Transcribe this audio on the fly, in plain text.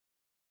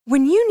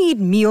When you need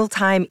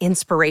mealtime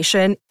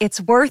inspiration,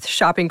 it's worth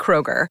shopping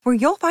Kroger, where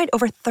you'll find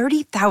over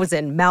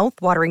 30,000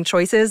 mouth-watering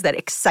choices that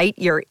excite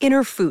your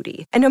inner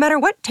foodie. And no matter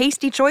what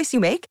tasty choice you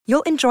make,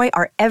 you'll enjoy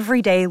our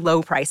everyday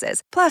low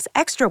prices, plus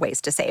extra ways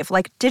to save,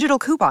 like digital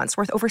coupons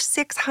worth over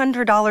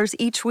 $600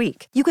 each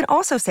week. You can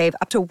also save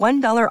up to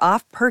 $1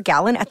 off per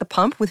gallon at the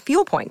pump with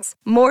fuel points.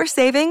 More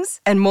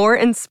savings and more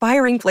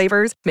inspiring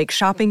flavors make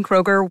shopping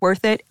Kroger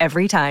worth it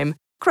every time.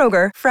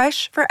 Kroger,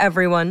 fresh for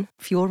everyone.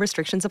 Fuel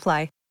restrictions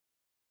apply.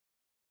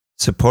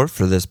 Support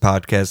for this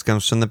podcast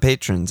comes from the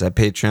patrons at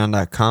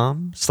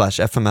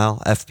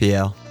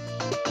patreon.com/FMLFPL.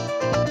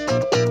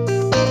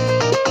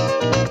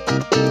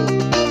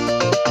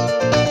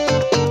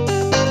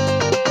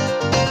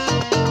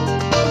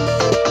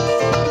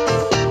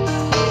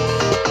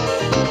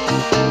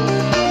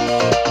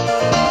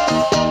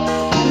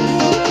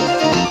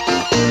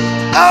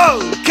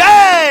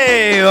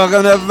 Okay!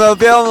 Welcome to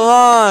FMLFPL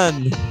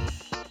Alon.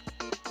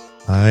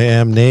 I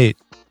am Nate.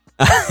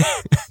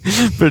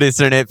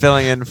 Producer Nate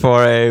filling in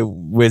for a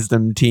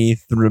wisdom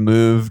teeth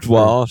removed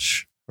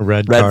Walsh.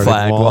 Red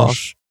flag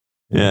Walsh.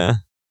 Yeah.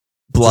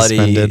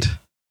 Suspended.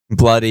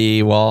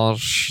 Bloody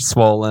Walsh.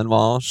 Swollen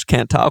Walsh.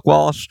 Can't talk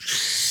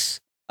Walsh.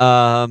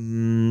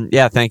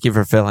 Yeah, thank you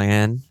for filling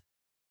in.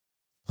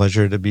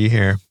 Pleasure to be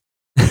here.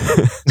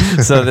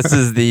 So this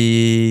is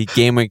the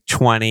Game Week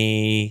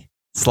 20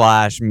 /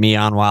 me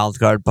on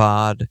Wildcard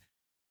pod.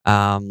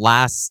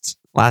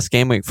 Last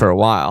game week for a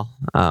while.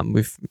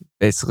 We've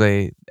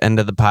basically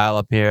ended the pile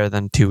up here,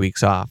 then 2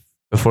 weeks off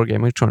before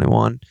game week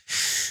 21.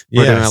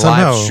 We're doing a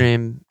live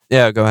stream.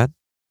 Yeah, go ahead.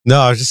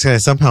 No, I was just going to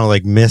somehow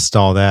missed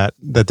all that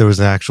there was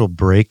an actual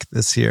break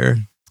this year.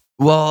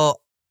 Well,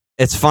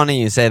 it's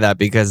funny you say that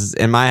because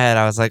in my head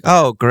I was like,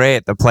 oh,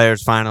 great. The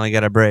players finally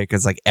get a break.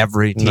 It's like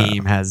every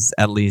team has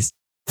at least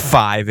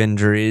 5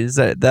 injuries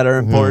that are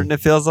important, it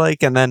feels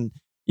like. And then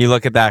you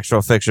look at the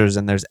actual fixtures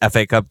and there's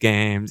FA Cup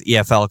games,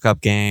 EFL Cup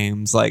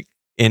games,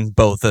 in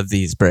both of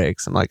these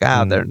breaks. I'm like,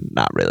 they're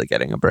not really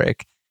getting a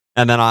break.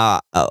 And then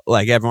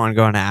everyone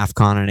going to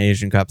AFCON and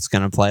Asian Cup is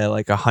going to play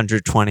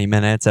 120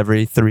 minutes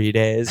every 3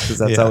 days because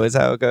that's always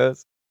how it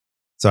goes.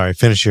 Sorry,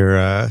 finish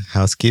your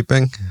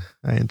housekeeping.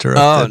 I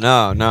interrupted.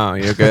 Oh, no,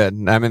 you're good.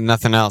 I mean,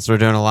 nothing else. We're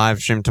doing a live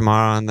stream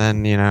tomorrow and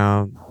then,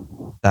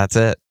 that's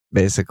it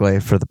basically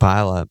for the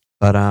pileup.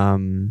 But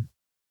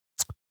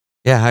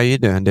yeah, how you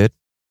doing, dude?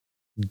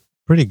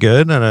 Pretty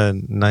good. Had a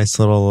nice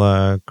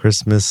little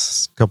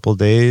Christmas couple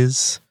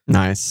days.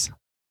 Nice.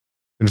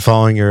 Been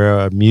following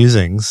your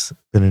musings.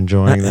 Been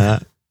enjoying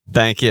that.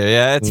 Thank you.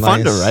 Yeah, it's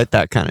fun to write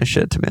that kind of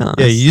shit, to be honest.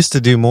 Yeah, you used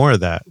to do more of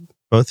that.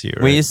 Both of you,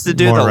 right? We used to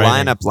do more the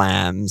writing. Lineup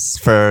lambs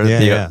for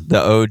the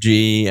OG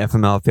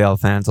FMLFPL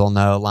fans will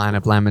know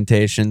lineup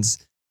lamentations.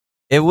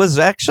 It was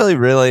actually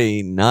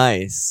really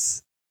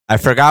nice. I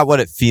forgot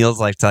what it feels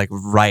like to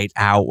write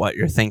out what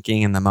you're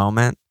thinking in the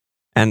moment.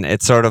 And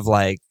it's sort of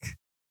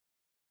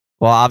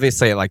well,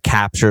 obviously it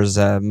captures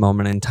a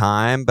moment in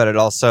time, but it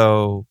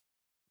also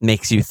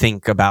makes you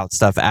think about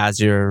stuff as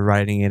you're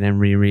writing it and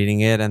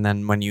rereading it. And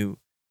then when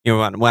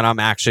when I'm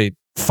actually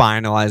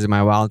finalizing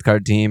my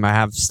wildcard team, I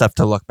have stuff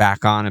to look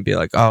back on and be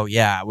like, oh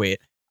yeah, wait,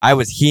 I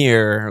was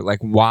here.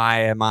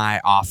 Why am I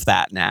off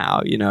that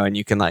now? And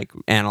you can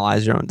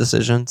analyze your own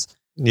decisions.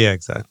 Yeah,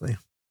 exactly.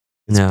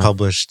 It's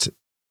published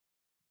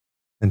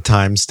and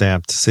time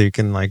stamped, so you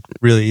can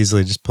really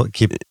easily just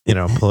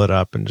pull it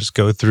up and just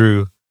go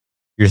through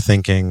your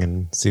thinking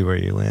and see where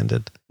you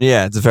landed.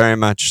 Yeah, it's very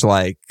much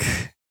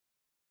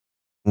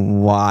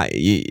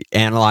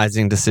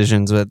analyzing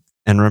decisions with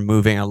and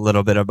removing a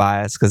little bit of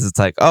bias because it's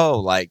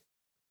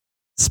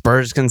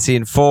Spurs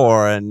concede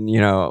 4 and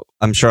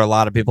I'm sure a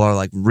lot of people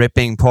are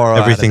ripping Porro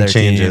everything out of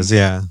their changes team.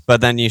 Yeah, but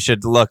then you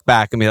should look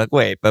back and be like,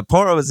 wait, but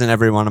Porro was in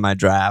every one of my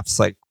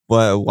drafts.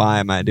 Why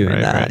am I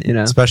doing that? Right.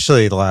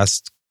 Especially the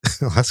last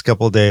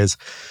couple of days,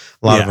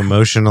 a lot of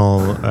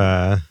emotional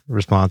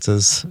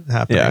responses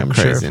happening, I'm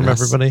sure, from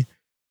everybody.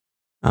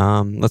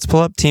 Let's pull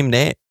up Team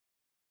Nate.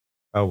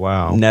 Oh,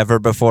 wow. Never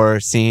before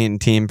seen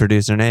Team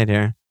Producer Nate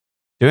here.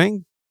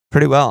 Doing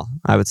pretty well,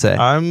 I would say.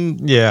 I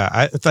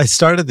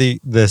started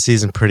the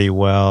season pretty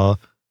well,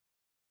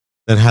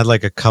 then had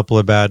a couple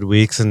of bad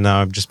weeks, and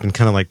now I've just been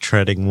kind of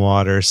treading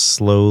water,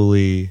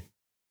 slowly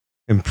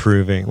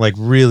improving,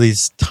 really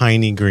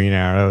tiny green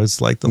arrows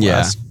the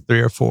last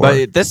 3 or 4.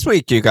 But this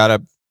week you got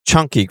a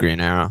chunky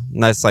green arrow.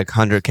 Nice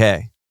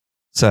 100K.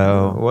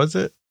 So was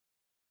it?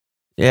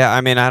 Yeah,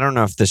 I mean, I don't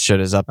know if this shit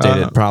is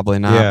updated. Probably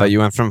not. But you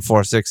went from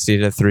 460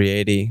 to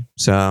 380.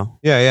 So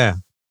yeah.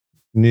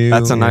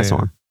 That's a nice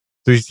one.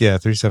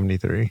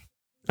 373.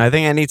 I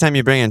think anytime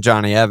you bring in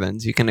Johnny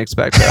Evans, you can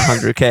expect a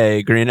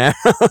 100K green arrow.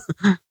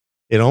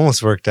 It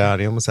almost worked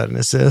out. He almost had an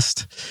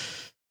assist.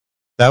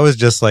 That was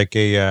just I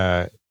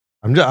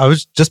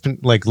was just been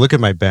look at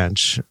my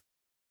bench.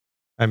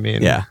 I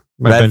mean, my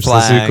red bench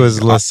flag, this week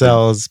was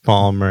Lascelles,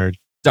 Palmer,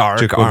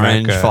 dark Chukwuemeka,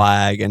 orange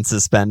flag and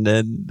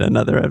suspended.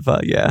 Another red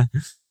flag,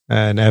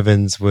 and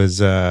Evans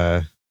was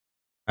I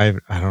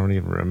don't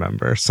even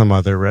remember, some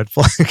other red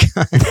flag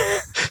guy.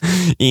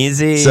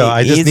 Easy. So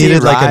I just easy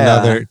needed Raya.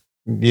 another.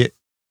 Yeah,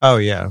 Oh,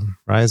 yeah.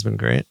 Raya's been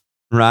great.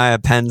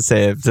 Raya pen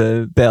save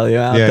to bail you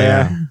out there.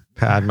 Yeah.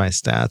 Pad my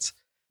stats.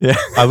 Yeah.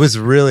 I was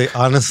really,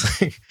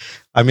 honestly,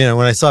 I mean,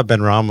 when I saw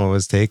Ben Rama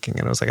was taking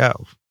it, I was like,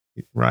 oh,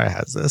 Raya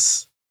has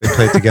this. They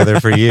played together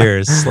for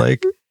years.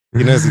 Like,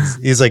 he knows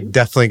he's like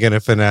definitely going to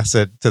finesse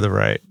it to the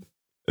right.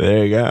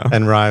 There you go.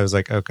 And Raya was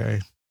like, okay.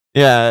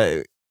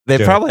 Yeah.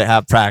 They probably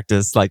have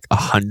practiced like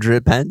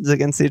 100 pens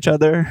against each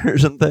other or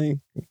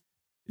something.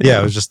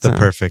 Yeah, it was just the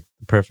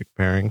perfect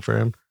pairing for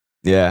him.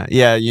 Yeah.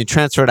 Yeah. You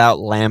transferred out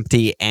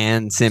Lamptey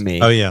and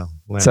Simi. Oh, yeah.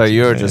 So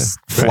you were just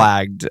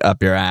flagged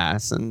up your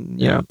ass, and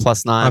you know,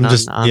 +9 on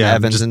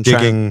Evans I'm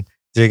just and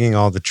digging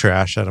all the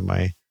trash out of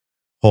my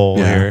hole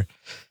here.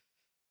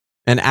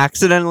 And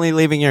accidentally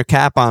leaving your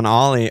cap on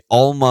Ollie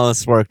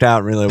almost worked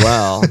out really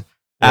well.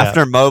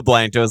 After Mo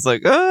blanked, it was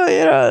like, oh,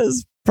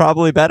 it's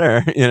probably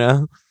better,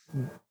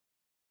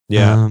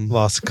 Yeah,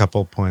 lost a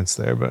couple points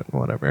there, but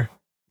whatever.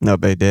 No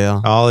big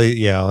deal.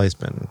 Ollie's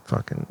been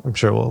fucking. I'm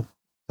sure we'll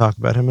talk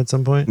about him at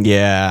some point.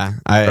 Yeah,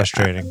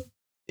 frustrating.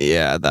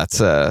 Yeah,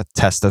 that's a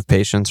test of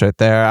patience right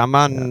there. I'm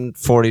on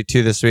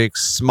 42 this week.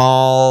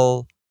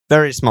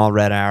 Very small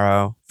red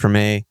arrow for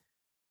me.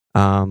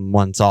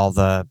 Once all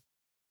the,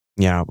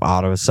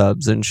 auto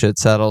subs and shit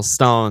settles.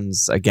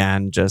 Stones,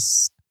 again,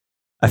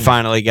 I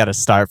finally get a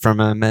start from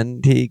him,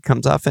 and he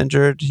comes off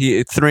injured.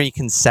 3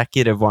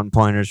 consecutive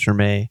 1-pointers for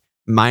me.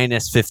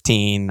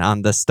 -15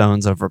 on the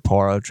Stones over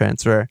Poro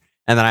transfer.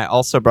 And then I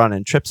also brought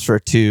in trips for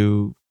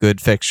 2 good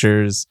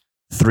fixtures.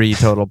 3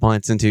 total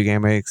points in 2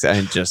 game weeks,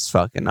 and just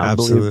fucking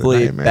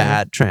unbelievably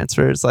bad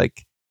transfers.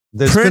 Like,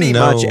 there's pretty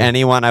much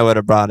anyone I would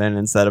have brought in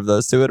instead of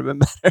those 2 would have been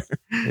better.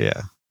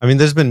 Yeah. I mean,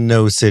 there's been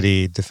no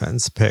City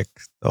defense pick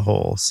the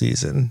whole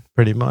season,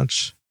 pretty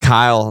much.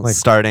 Kyle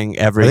starting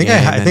every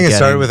game. I think it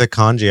started with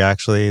Akanji,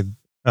 actually,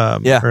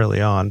 early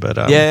on. But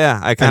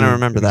I kind of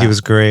remember that. He was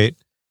great.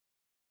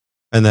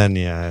 And then,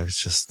 it was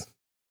just,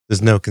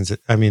 there's no, there's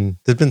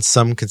been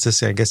some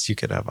consistency. I guess you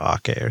could have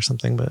Ake or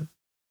something, but.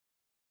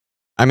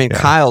 I mean,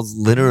 Kyle's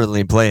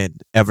literally played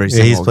every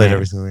single game. He's played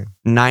every single game.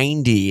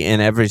 90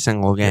 in every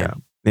single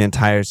game the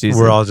entire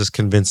season. We're all just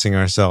convincing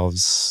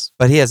ourselves.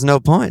 But he has no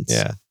points.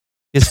 Yeah.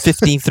 He has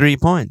 53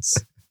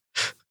 points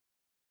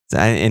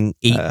in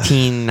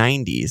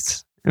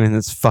 1890s. I mean,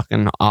 it's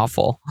fucking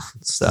awful.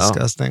 It's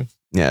disgusting.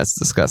 Yeah, it's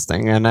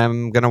disgusting. And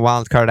I'm going to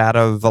wildcard out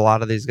of a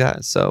lot of these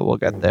guys, so we'll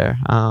get there.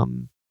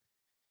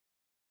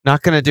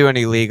 Not going to do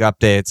any league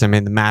updates. I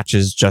mean, the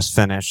matches just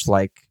finished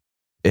like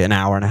an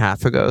hour and a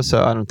half ago,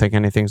 so I don't think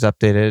anything's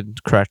updated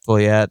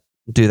correctly yet.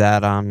 Do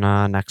that on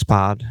next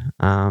pod.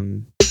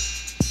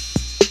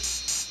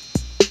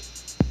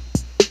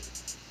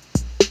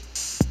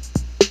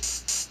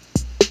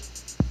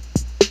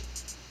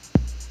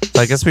 So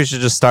I guess we should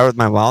just start with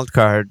my wild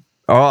card.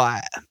 Oh,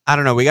 I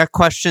don't know. We got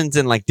questions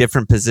in like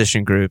different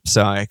position groups,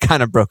 so I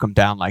kind of broke them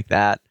down like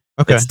that.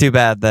 Okay. It's too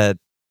bad that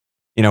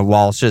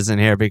Walsh isn't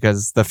here,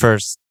 because the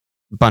first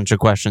bunch of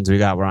questions we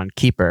got were on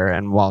keeper,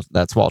 and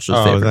that's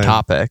Walsh's favorite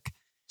topic.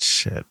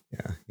 Shit,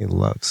 yeah, he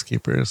loves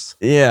keepers.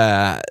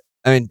 Yeah,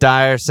 I mean,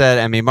 Dyer said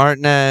Emmy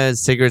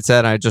Martinez. Sigurd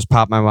said, I just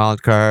popped my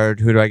wild card.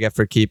 Who do I get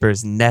for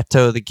keepers?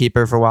 Neto, the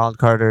keeper for wild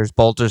carders.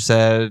 Bolter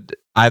said,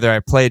 either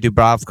I play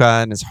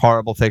Dubravka and his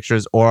horrible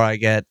fixtures, or I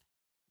get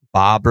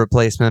Bob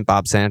replacement,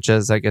 Bob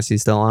Sanchez. I guess he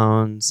still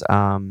owns.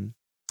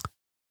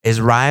 Is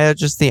Raya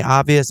just the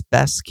obvious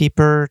best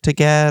keeper to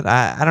get?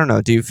 I don't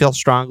know. Do you feel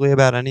strongly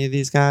about any of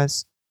these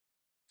guys?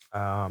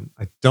 I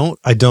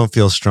don't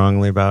feel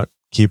strongly about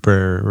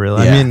keeper,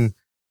 really. Yeah. I mean,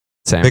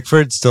 same.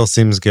 Pickford still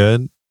seems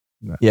good.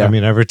 Yeah. I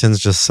mean, Everton's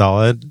just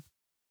solid.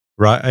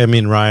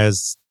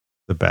 Raya's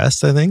the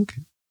best, I think.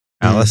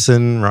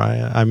 Allison,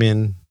 Raya. I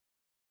mean,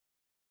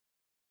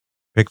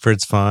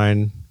 Pickford's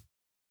fine.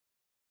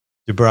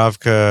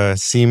 Dubravka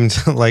seemed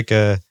like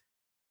a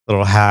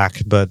little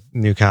hack, but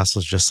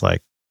Newcastle's just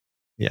like,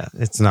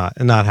 it's not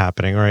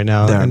happening right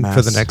now. And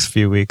for the next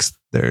few weeks,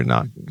 they're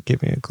not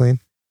keeping it clean.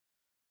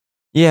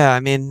 Yeah, I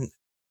mean,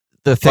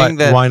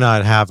 why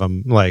not have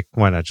him? Like,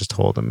 why not just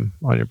hold him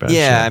on your bench?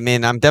 Yeah, I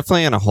mean, I'm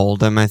definitely going to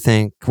hold him. I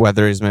think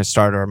whether he's my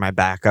starter or my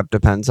backup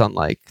depends on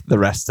like the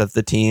rest of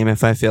the team,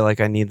 if I feel like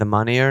I need the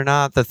money or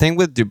not. The thing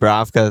with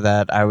Dubravka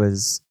that I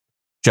was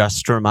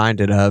just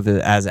reminded of,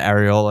 as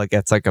Areola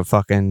gets like a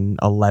fucking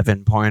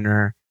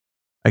 11-pointer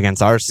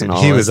against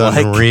Arsenal. He was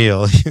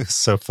unreal. He was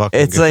so fucking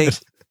good. It's like,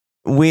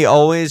 we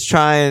always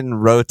try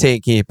and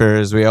rotate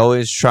keepers. We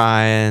always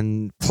try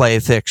and play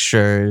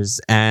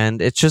fixtures,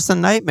 and it's just a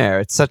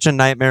nightmare. It's such a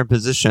nightmare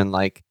position.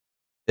 Like,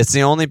 it's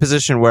the only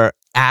position where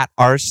at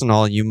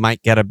Arsenal you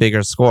might get a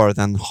bigger score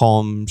than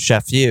home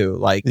Sheffield.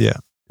 Like,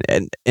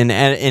 and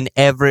in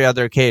every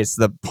other case,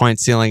 the point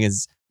ceiling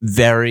is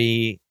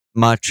very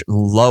much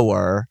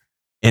lower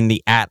in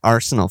the at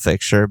Arsenal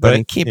fixture, but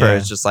in keeper,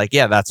 it's just like,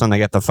 that's when they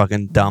get the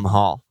fucking dumb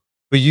haul.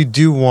 But you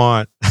do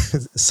want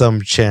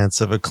some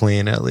chance of a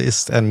clean, at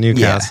least. And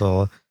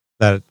Newcastle,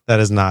 that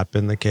has not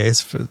been the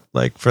case for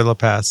the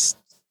past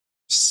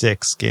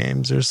 6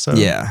 games or so.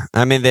 Yeah.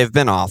 I mean, they've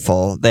been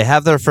awful. They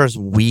have their first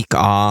week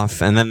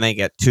off, and then they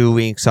get 2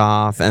 weeks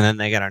off, and then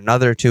they get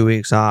another 2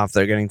 weeks off.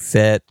 They're getting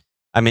fit.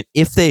 I mean,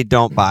 if they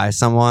don't buy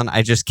someone,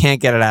 I just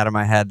can't get it out of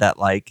my head that,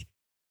 like,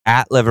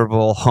 at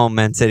Liverpool, home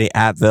Man City,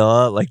 at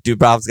Villa, like,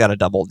 Dubrov's got a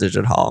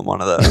double-digit haul in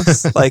one of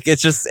those. Like,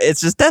 it's just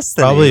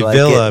destiny. Probably like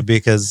Villa,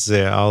 because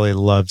Ollie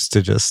loves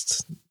to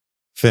just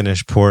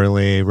finish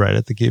poorly right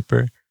at the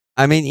keeper.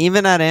 I mean,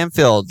 even at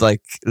Anfield,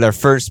 like their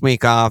first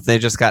week off, they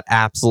just got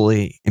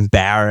absolutely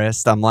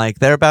embarrassed. I'm like,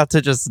 they're about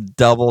to just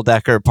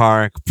double-decker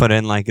park, put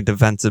in like a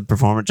defensive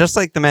performance, just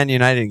like the Man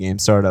United game,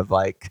 sort of.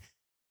 Like,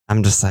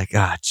 I'm just like,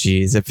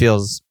 geez, it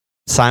feels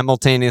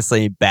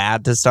simultaneously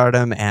bad to start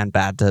him and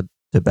bad to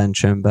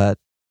bench him. But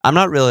I'm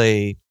not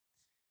really,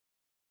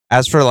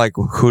 as for like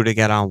who to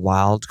get on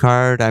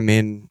Wildcard, I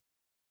mean,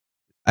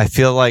 I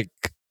feel like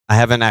I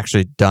haven't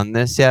actually done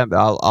this yet, but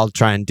I'll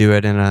try and do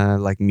it in a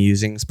like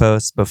musings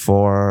post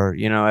before,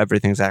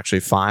 everything's actually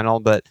final.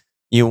 But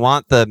you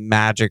want the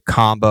magic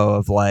combo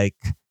of like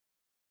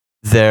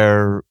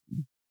their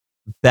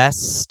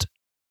best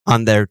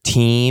on their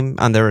team,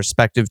 on their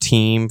respective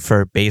team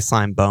for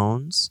baseline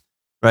bones,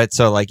 right?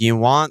 So like you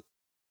want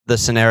the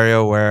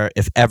scenario where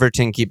if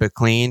Everton keep it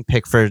clean,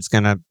 Pickford's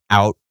going to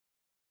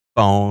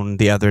outbone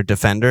the other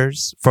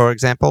defenders, for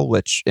example,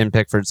 which in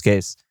Pickford's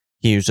case,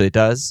 he usually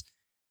does.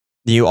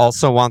 You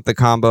also want the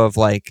combo of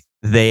like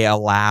they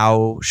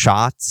allow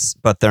shots,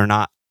 but they're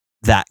not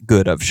that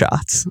good of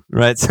shots,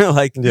 right? So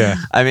like, yeah,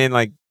 I mean,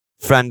 like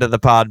friend of the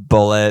pod,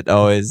 Bullet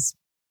always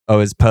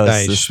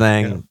posts this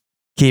thing. Yeah.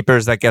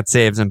 Keepers that get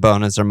saves and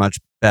bonus are much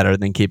better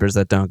than keepers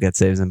that don't get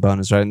saves and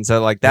bonus, right? And so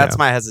like that's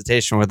my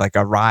hesitation with like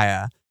a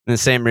Raya. And the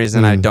same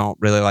reason I don't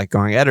really like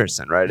going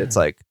Ederson, right? It's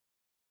like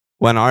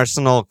when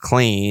Arsenal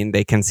clean,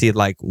 they concede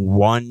like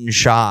one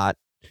shot,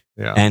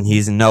 and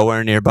he's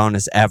nowhere near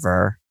bonus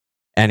ever.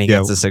 And he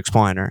gets a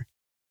 6-pointer.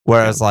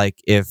 Whereas, like,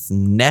 if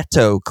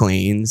Neto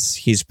cleans,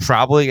 he's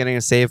probably getting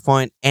a save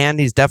point, and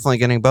he's definitely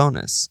getting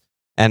bonus.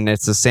 And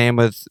it's the same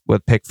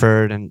with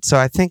Pickford. And so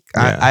I think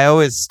I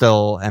always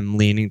still am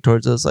leaning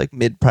towards those, like,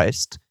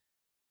 mid-priced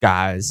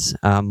guys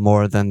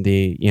more than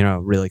the,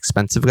 really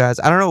expensive guys.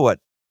 I don't know what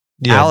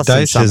Allison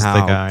Dyche somehow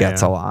is the guy,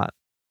 gets a lot.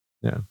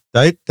 Yeah.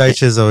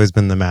 Dyche has always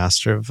been the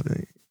master of...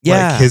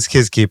 Like,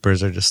 his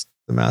keepers are just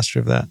the master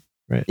of that.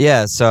 Right.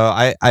 Yeah, so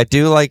I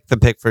do like the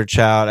Pickford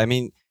shout. I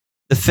mean,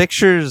 the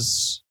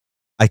fixtures,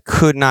 I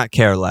could not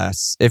care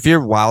less. If you're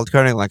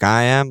wildcarding like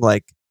I am,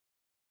 like,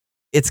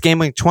 it's game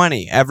week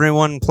 20.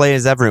 Everyone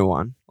plays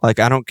everyone. Like,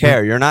 I don't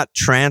care. You're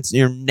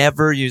you're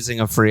never using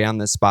a free on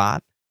this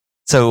spot.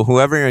 So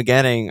whoever you're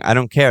getting, I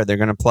don't care. They're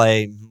going to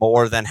play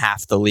more than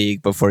half the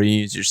league before you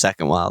use your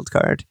second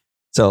wildcard.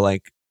 So,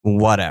 like,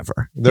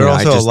 whatever. They're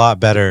also a lot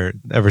better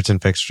Everton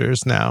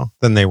fixtures now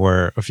than they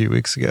were a few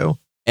weeks ago.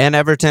 And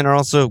Everton are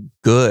also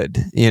good,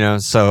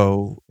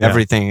 so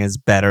everything is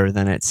better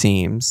than it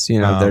seems.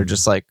 They're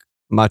just like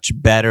much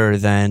better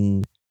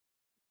than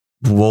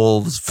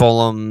Wolves,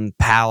 Fulham,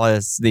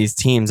 Palace, these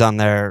teams on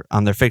their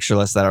fixture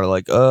list that are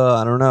like,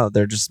 I don't know.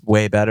 They're just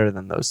way better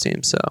than those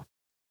teams. So,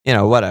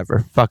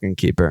 whatever. Fucking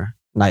keeper.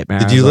 Nightmare.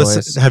 Did you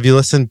listen? Have you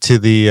listened to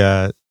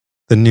the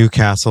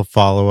Newcastle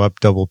follow-up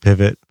double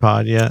pivot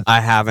pod yet?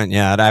 I haven't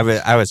yet.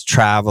 I was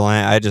traveling.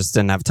 I just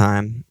didn't have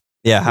time.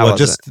 Yeah, how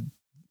was it?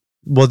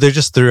 Well, they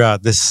just threw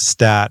out this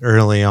stat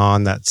early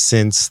on that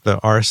since the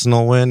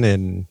Arsenal win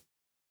in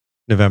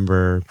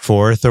November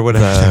 4th or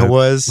whatever that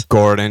was.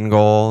 Gordon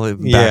goal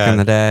back in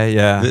the day.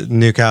 Yeah.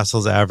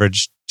 Newcastle's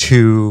averaged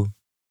 2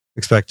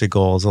 expected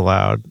goals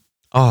allowed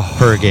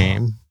per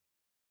game.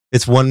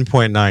 It's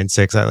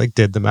 1.96. I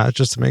did the math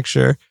just to make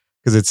sure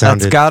because it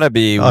sounded that's got to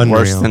be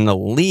unreal. Worse than the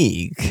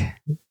league.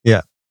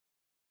 Yeah.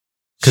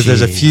 Because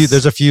there's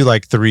a few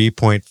like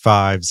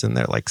 3.5s in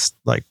there, like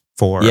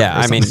 4. Yeah,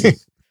 I mean,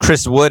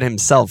 Chris Wood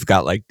himself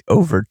got like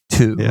over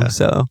 2. Yeah.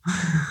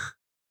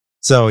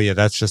 So yeah,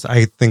 that's just,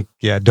 I think,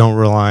 don't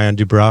rely on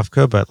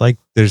Dubravka, but like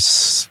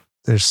there's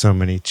so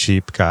many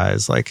cheap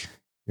guys. Like,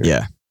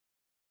 yeah.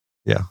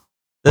 Hold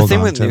the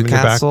thing with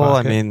Newcastle,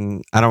 I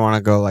mean, I don't want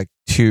to go like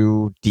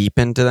too deep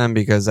into them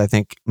because I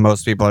think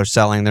most people are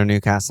selling their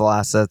Newcastle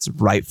assets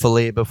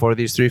rightfully before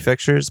these 3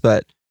 fixtures,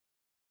 but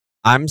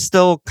I'm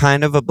still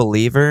kind of a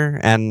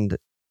believer. And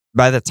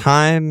by the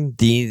time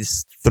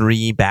these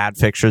 3 bad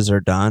fixtures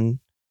are done,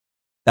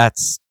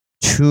 that's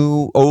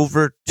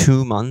over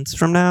 2 months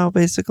from now,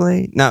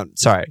 basically. No,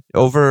 sorry,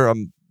 over a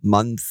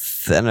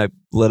month and a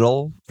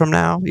little from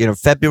now.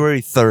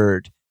 February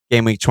 3rd,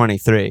 game week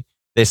 23.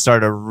 They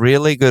start a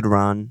really good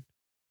run.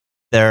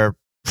 They're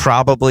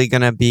probably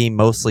going to be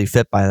mostly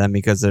fit by then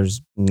because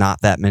there's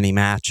not that many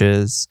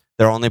matches.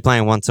 They're only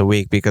playing once a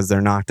week because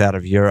they're knocked out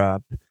of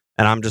Europe.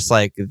 And I'm just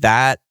like,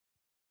 that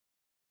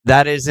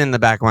is in the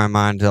back of my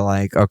mind to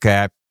like,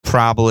 okay, I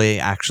probably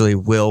actually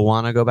will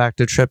want to go back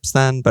to trips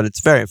then, but it's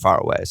very far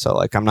away. So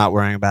like, I'm not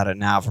worrying about it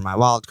now for my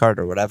wild card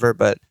or whatever,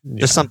 but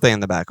just something in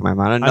the back of my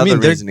mind. Another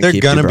reason they're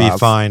keep going to be Dubrov.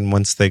 fine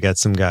once they get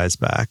some guys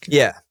back.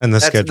 Yeah. And the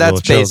schedule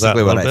that's chills out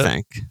basically a what little I bit.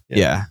 think.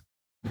 Yeah.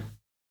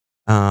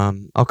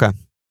 Okay.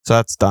 So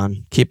that's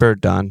done. Keeper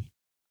done.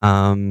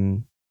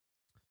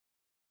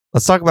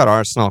 Let's talk about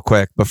Arsenal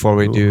quick before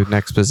we do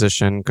next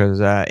position,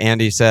 because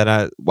Andy said,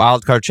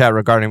 wildcard chat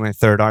regarding my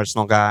third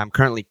Arsenal guy. I'm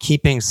currently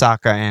keeping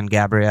Saka and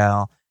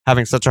Gabriel.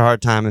 Having such a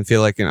hard time and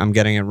feel like I'm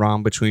getting it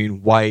wrong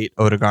between White,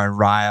 Odegaard,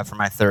 Raya for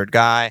my third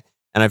guy.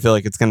 And I feel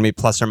like it's going to be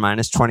plus or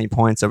minus 20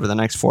 points over the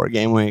next 4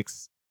 game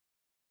weeks.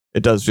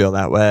 It does feel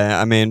that way.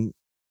 I mean,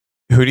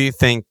 who do you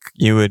think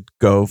you would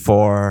go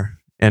for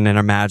in an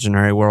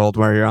imaginary world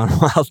where you're on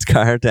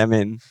wildcard? I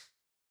mean,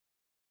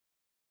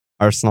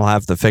 Arsenal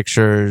have the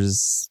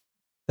fixtures.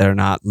 They're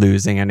not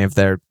losing any of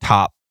their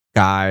top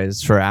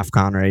guys for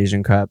AFCON or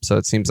Asian Cup, so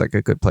it seems like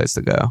a good place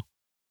to go.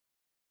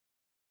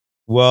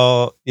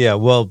 Well, yeah,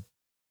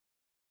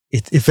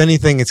 if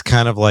anything, it's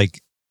kind of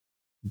like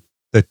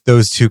that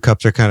those 2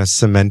 cups are kind of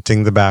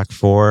cementing the back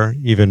 4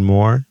 even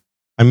more.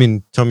 I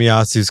mean,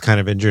 Tomiyasu's kind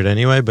of injured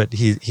anyway, but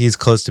he's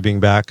close to being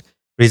back,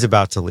 but he's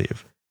about to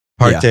leave.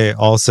 Partey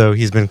also,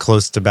 he's been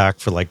close to back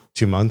for like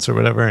 2 months or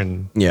whatever,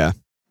 and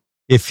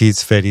if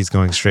he's fit, he's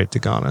going straight to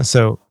Ghana.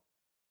 So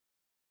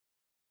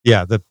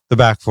yeah, the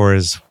back 4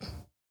 is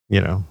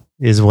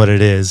what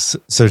it is.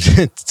 So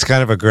it's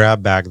kind of a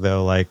grab bag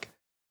though. Like,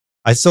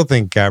 I still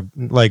think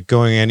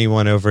going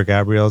anyone over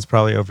Gabriel is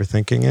probably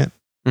overthinking it.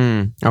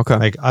 Okay.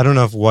 Like, I don't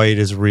know if White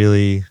is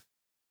really.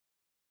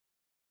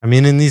 I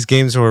mean, in these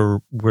games where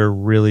we're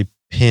really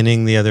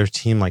pinning the other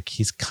team, like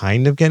he's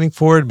kind of getting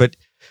forward, but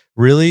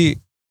really,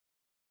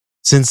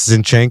 since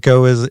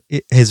Zinchenko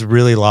is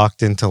really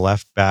locked into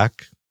left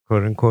back,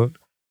 quote unquote,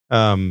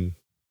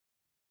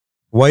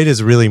 White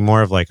is really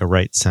more of like a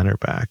right center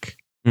back.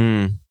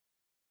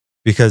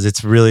 Because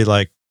it's really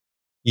like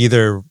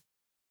either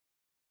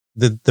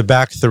the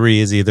back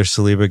 3 is either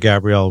Saliba,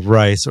 Gabriel,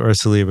 Rice, or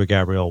Saliba,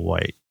 Gabriel,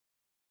 White.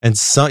 And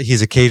so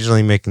he's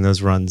occasionally making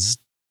those runs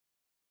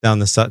down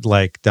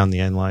the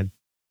end line,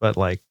 but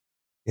like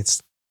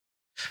it's,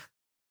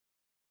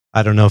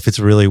 I don't know if it's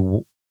really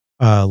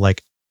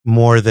like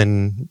more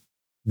than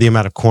the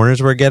amount of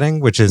corners we're getting,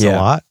 which is a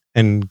lot.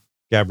 And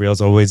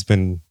Gabriel's always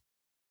been,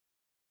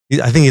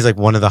 I think he's like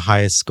one of the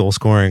highest goal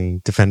scoring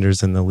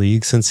defenders in the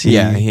league since he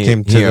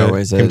came to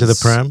the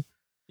Prem.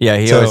 Yeah,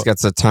 he always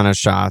gets a ton of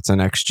shots and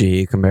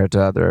XG compared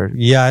to other.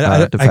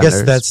 Yeah, I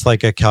guess that's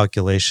like a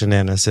calculation,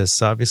 and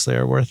assists obviously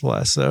are worth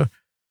less. So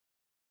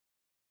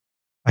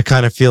I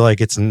kind of feel like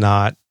it's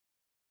not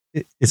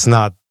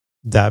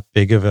that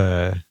big of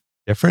a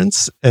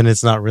difference, and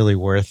it's not really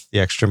worth the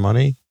extra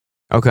money.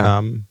 Okay.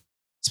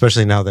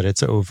 Especially now that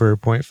it's over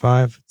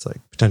 0.5, it's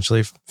like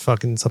potentially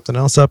fucking something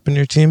else up in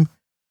your team.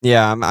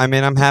 Yeah, I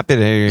mean, I'm happy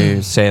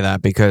to say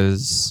that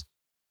because,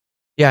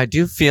 I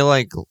do feel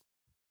like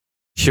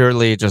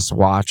purely just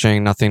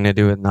watching, nothing to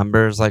do with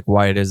numbers, like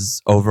White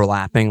is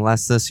overlapping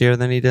less this year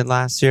than he did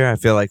last year. I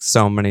feel like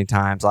so many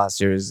times last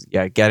year is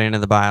getting to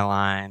the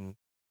byline,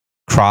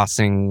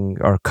 crossing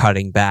or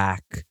cutting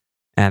back,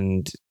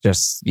 and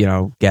just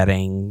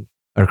getting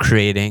or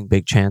creating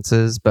big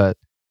chances. But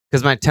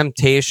because my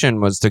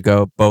temptation was to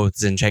go both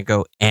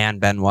Zinchenko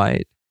and Ben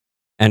White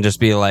and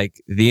just be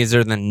like, these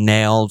are the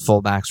nailed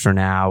fullbacks for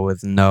now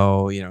with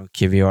no,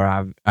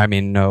 Kivior. I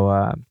mean,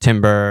 no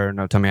Timber,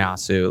 no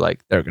Tomiyasu.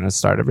 Like, they're going to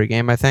start every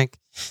game, I think.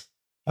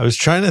 I was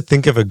trying to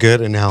think of a good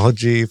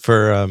analogy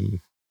for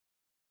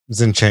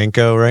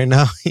Zinchenko right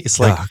now. He's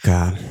like, oh,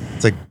 God.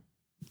 It's like,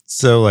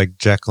 so like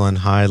Jekyll and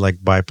Hyde, like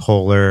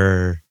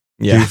bipolar,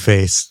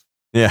 two-faced.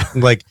 Yeah.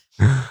 Like,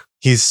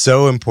 he's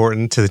so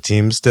important to the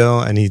team still,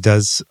 and he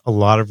does a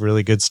lot of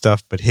really good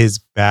stuff, but his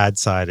bad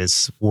side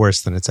is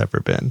worse than it's ever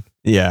been.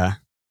 Yeah.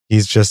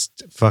 He's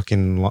just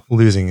fucking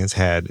losing his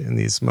head in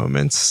these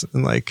moments.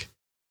 And like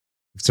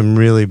some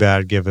really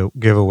bad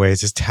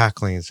giveaways. His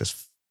tackling is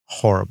just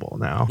horrible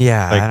now.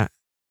 Yeah.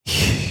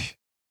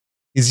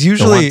 He's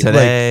usually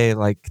today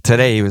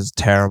he was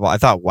terrible. I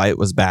thought White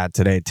was bad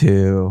today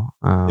too.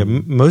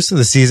 Most of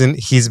the season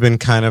he's been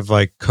kind of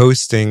like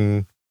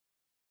coasting,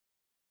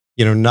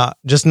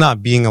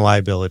 not being a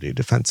liability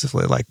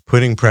defensively, like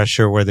putting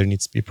pressure where there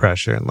needs to be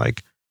pressure and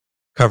like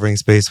covering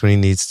space when he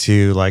needs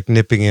to, like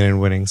nipping in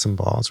and winning some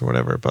balls or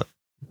whatever. But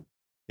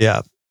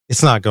yeah,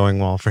 it's not going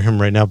well for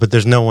him right now, but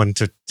there's no one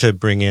to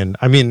bring in.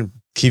 I mean,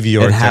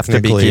 Kivior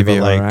technically, but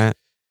like, right?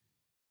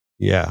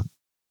 Yeah,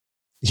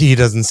 he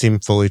doesn't seem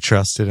fully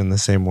trusted in the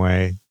same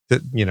way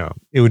that,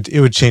 it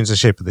would change the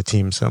shape of the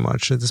team so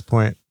much at this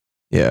point.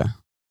 Yeah.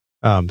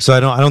 So I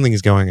don't think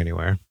he's going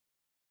anywhere,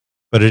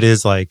 but it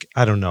is like,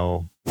 I don't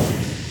know.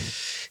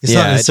 It's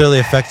not necessarily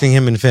affecting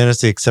him in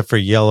fantasy except for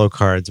yellow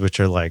cards, which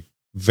are like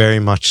very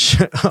much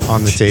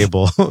on the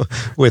table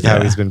with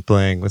how he's been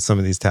playing with some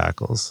of these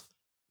tackles.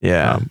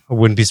 Yeah. I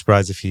wouldn't be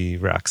surprised if he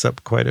racks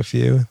up quite a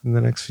few in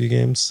the next few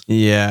games.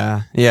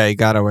 Yeah. Yeah, he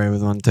got away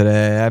with one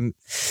today.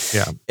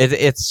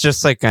 It's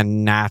just like a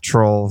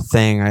natural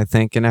thing, I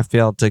think, in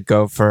FPL to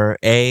go for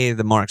A,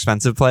 the more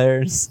expensive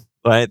players,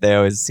 right? They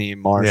always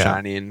seem more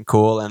shiny and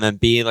cool. And then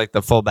B, like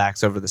the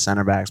fullbacks over the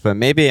center backs. But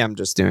maybe I'm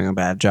just doing a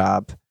bad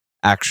job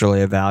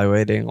actually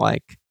evaluating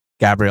like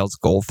Gabriel's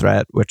goal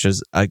threat, which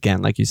is,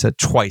 again, like you said,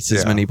 twice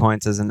as many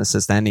points as an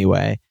assist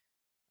anyway.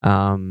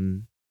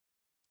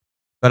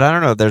 But I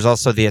don't know. There's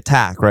also the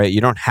attack, right?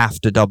 You don't have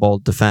to double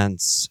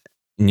defense,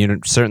 and you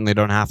certainly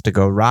don't have to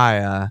go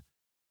Raya.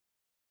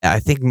 I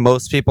think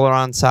most people are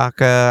on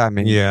Saka. I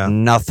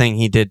mean, nothing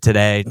he did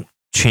today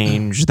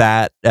changed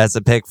that as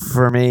a pick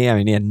for me. I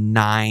mean, he had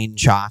 9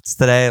 shots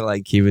today.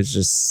 Like, he was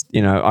just,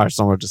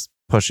 Arsenal were just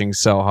pushing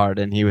so hard,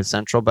 and he was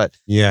central. But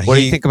what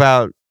do you think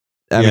about?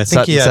 I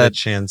think he had a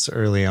chance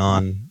early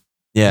on.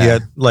 Yeah, he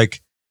had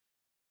like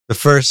the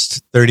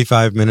first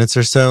 35 minutes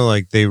or so.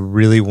 Like, they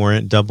really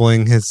weren't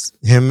doubling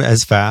him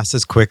as fast,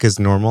 as quick as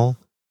normal,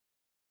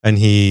 and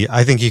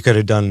I think he could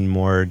have done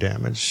more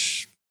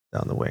damage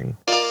down the wing.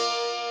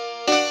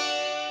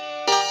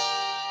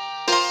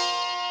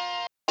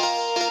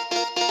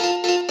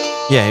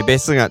 Yeah, he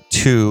basically got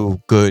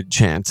 2 good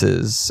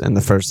chances in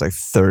the first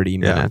 30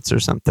 minutes or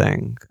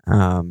something,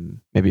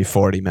 maybe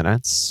 40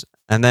 minutes.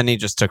 And then he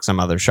just took some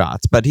other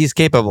shots. But he's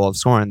capable of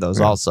scoring those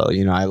also.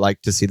 I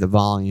like to see the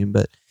volume.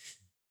 But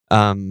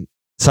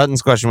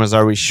Sutton's question was,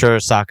 are we sure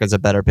Saka's a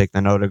better pick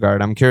than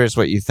Odegaard? I'm curious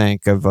what you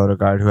think of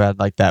Odegaard, who had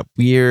that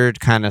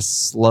weird kind of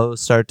slow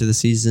start to the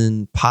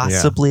season,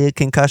 possibly a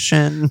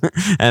concussion.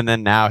 And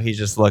then now he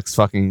just looks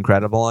fucking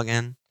incredible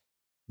again.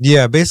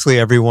 Yeah, basically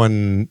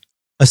everyone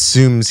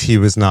assumes he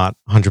was not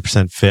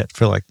 100% fit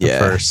for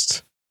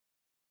the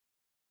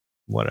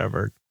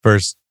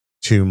first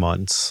 2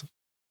 months.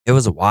 It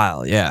was a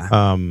while,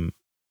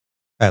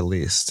 at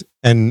least.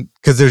 And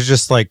because there's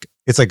just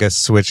it's like a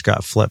switch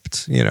got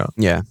flipped,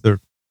 Yeah. The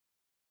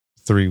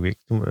 3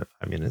 weeks,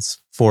 I mean, it's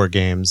 4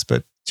 games,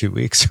 but 2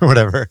 weeks or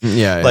whatever.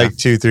 Yeah.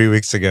 2-3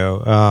 weeks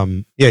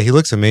ago. He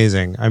looks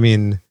amazing. I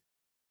mean,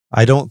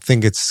 I don't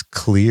think it's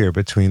clear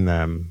between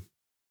them.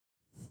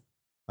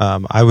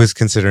 I was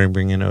considering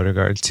bringing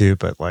Odegaard too,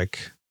 but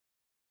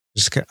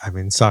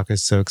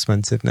Saka's so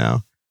expensive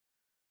now.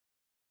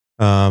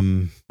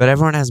 But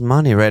everyone has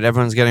money, right?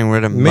 Everyone's getting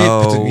rid of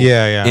Mo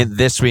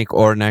this week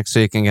or next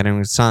week, and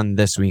getting Son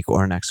this week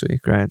or next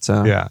week, right?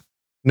 So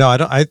no, I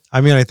don't.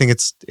 I think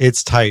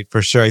it's tight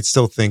for sure. I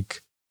still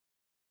think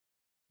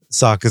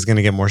Saka's going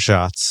to get more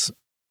shots.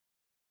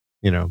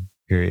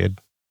 Period.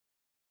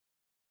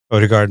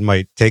 Odegaard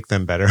might take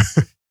them better.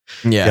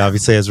 He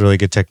obviously has really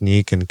good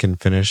technique and can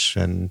finish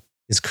and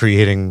is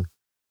creating.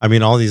 I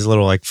mean, all these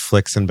little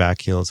flicks and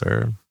back heels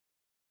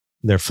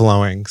they're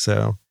flowing.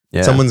 So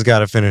someone's got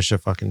to finish a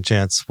fucking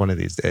chance one of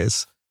these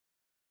days.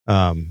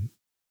 And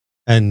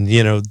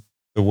the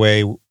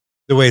way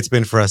it's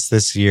been for us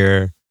this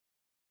year,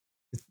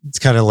 it's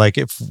kind of like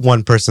if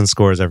one person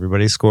scores,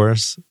 everybody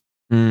scores.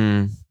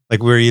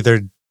 Like we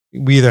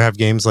either have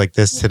games like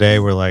this today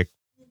where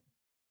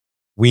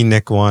we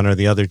nick one or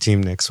the other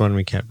team nicks one,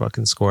 we can't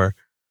fucking score.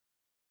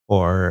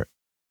 Or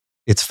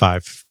it's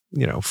 4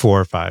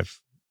 or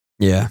 5.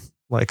 Yeah.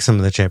 Like some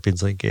of the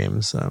Champions League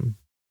games.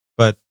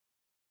 But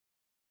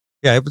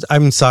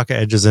Saka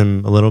edges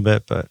him a little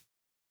bit, but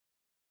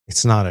it's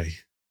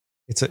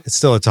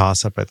still a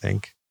toss up, I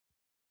think.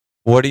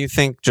 What do you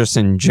think just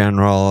in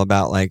general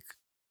about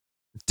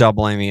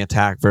doubling the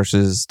attack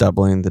versus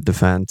doubling the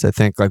defense? I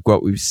think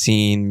what we've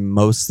seen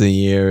most of the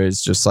year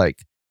is just a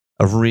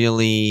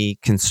really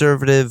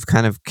conservative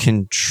kind of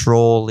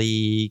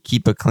control-y,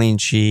 keep a clean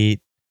sheet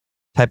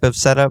type of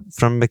setup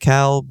from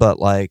Mikel, but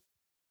I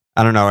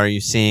don't know, are you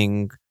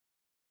seeing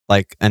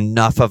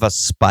enough of a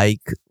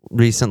spike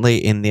recently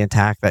in the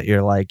attack that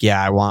you're I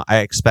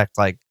expect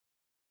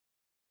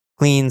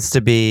cleans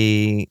to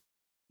be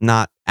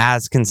not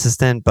as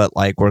consistent, but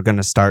we're going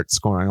to start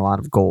scoring a lot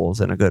of goals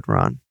in a good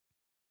run?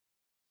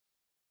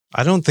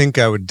 I don't think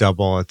I would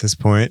double at this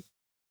point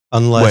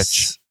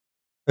unless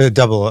a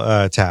double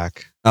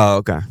attack. Oh,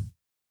 okay.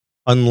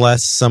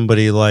 Unless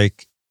somebody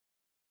like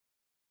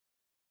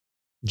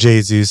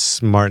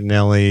Jesus,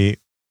 Martinelli,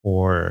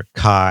 or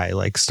Kai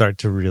start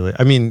to really.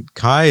 I mean,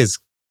 Kai.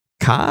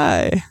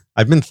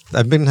 I've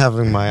been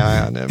having my eye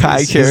on him.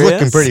 He's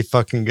looking pretty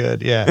fucking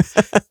good. Yeah,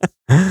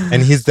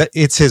 and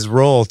it's his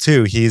role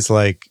too. He's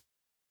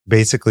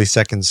basically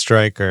second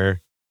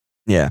striker.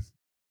 Yeah.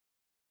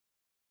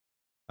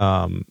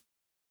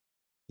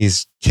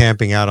 He's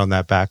camping out on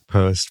that back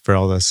post for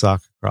all those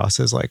soccer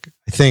crosses. I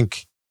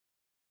think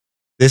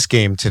this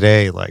game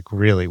today,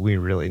 we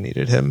really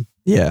needed him.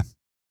 Yeah.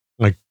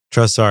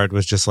 Trossard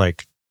was just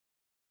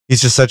he's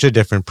just such a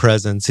different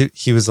presence.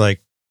 He was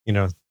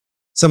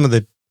some of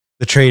the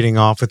trading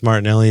off with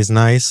Martinelli is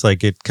nice.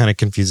 It kind of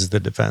confuses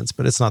the defense,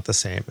 but it's not the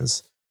same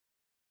as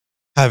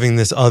having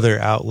this other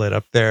outlet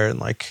up there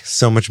and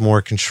so much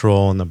more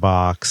control in the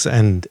box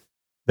and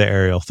the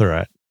aerial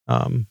threat.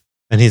 And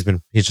he's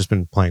just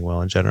been playing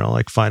well in general.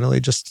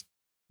 Finally just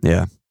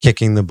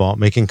kicking the ball,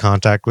 making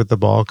contact with the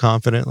ball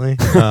confidently,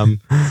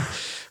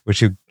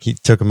 which he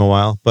took him a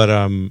while, but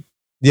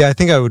I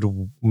think I would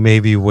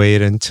maybe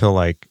wait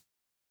until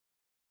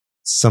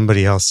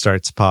somebody else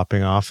starts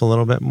popping off a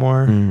little bit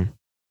more.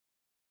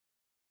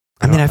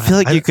 I mean, I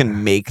feel you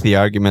can make the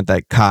argument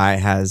that Kai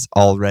has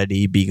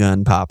already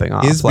begun popping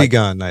off. He's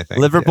begun, I think.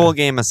 Liverpool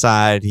game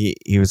aside, he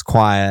was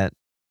quiet,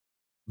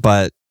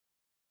 but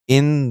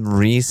in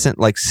recent,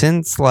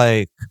 since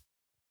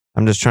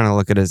I'm just trying to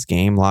look at his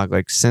game log.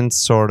 Like since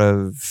sort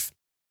of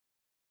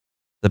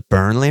the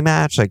Burnley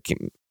match, like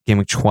game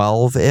week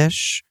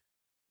 12-ish,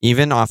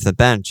 even off the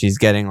bench, he's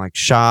getting like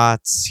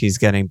shots. He's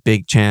getting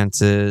big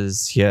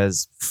chances. He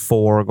has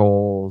 4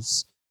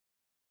 goals.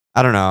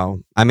 I don't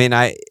know. I mean,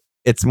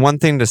 it's one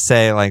thing to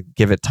say like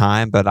give it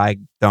time, but I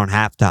don't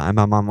have time.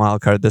 I'm on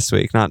Wildcard this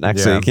week, not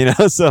next week.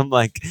 So I'm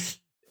like,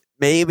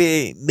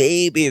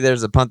 maybe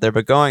there's a punt there,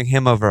 but going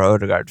him over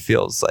Odegaard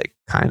feels like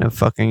kind of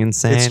fucking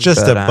insane. It's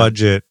just a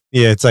budget.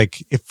 Yeah, it's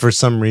like if for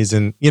some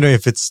reason,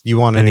 if it's you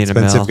want an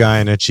expensive guy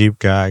and a cheap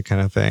guy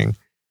kind of thing.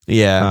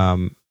 Yeah.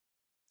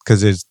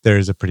 Because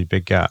there's a pretty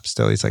big gap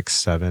still. He's like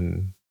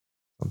 7-1.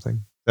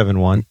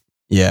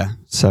 Yeah,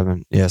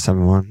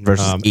 7-1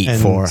 versus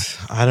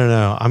 8-4. I don't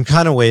know. I'm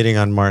kind of waiting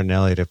on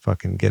Martinelli to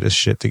fucking get his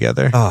shit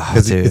together.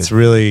 Because it's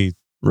really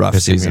rough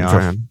season for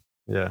him.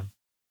 Yeah.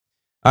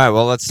 All right,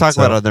 well, let's talk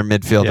about other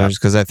midfielders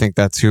because I think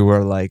that's who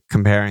we're like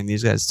comparing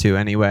these guys to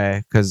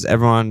anyway. Because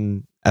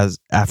everyone, as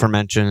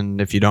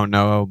aforementioned, if you don't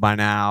know by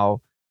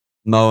now,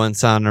 Mo and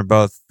Son are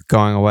both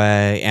going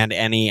away, and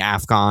any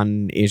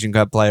AFCON Asian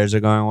Cup players are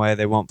going away.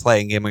 They won't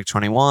play in game week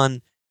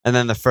 21, and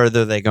then the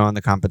further they go in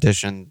the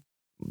competition,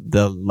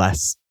 the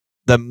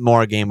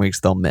more game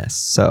weeks they'll miss.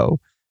 So,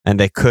 and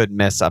they could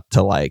miss up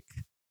to like,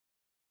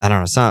 I don't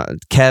know.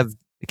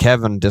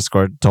 Kev on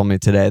Discord told me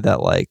today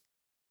that like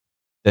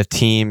the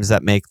teams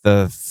that make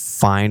the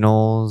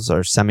finals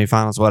or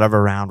semifinals,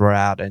 whatever round we're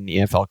at in the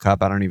EFL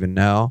Cup, I don't even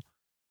know,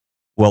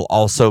 will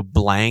also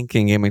blank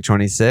in game week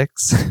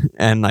 26.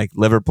 And like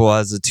Liverpool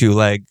has a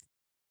two-leg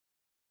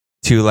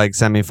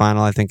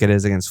semifinal, I think it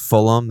is, against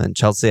Fulham, and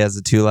Chelsea has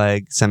a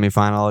 2-leg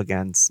semifinal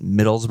against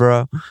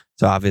Middlesbrough.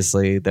 So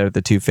obviously they're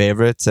the 2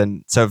 favorites.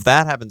 And so if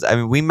that happens, I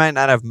mean, we might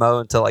not have Mo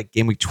until like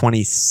game week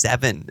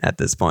 27 at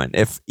this point.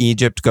 If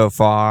Egypt go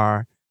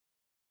far,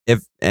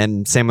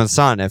 and same with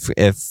Son, if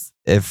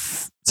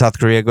South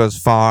Korea goes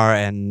far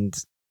and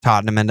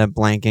Tottenham end up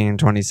blanking in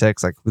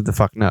 26, like who the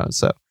fuck knows?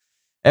 So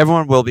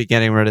everyone will be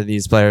getting rid of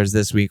these players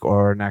this week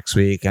or next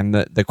week. And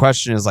the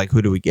question is like,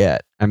 who do we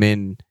get? I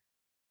mean,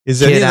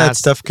 is any of that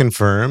stuff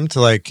confirmed?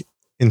 Like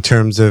in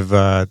terms of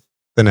the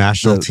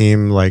national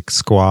team, like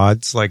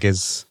squads, like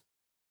is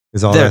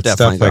all that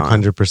stuff like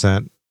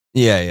 100%?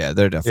 Yeah,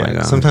 they're definitely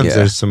gone. Sometimes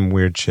there's some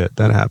weird shit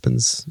that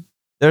happens.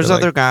 There's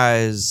other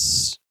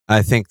guys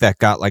I think that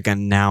got like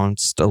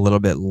announced a little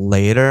bit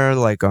later,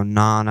 like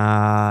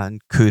Onana and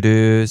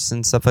Kudus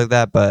and stuff like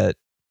that, but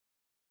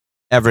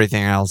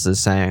everything else is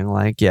saying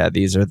like,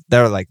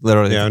 they're like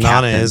literally the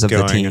captains of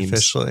the teams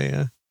officially.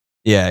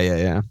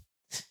 Yeah.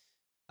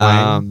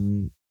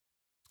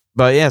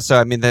 But yeah, so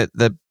I mean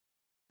the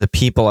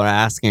people are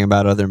asking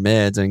about other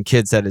mids, and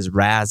Kid said is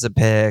Raz a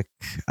pick.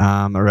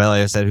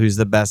 Aurelio said who's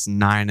the best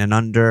 9 and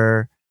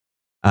under.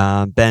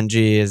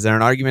 Benji, is there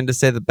an argument to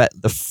say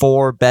the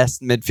 4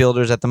 best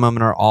midfielders at the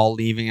moment are all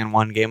leaving in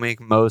one game week?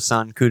 Mo,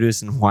 Son,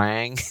 Kudus, and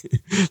Hwang.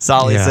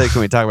 Solly said,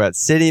 can we talk about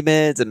City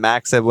mids? And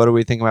Max said, what do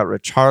we think about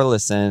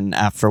Richarlison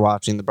after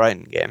watching the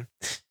Brighton game?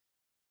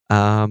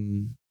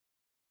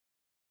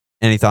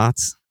 Any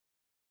thoughts?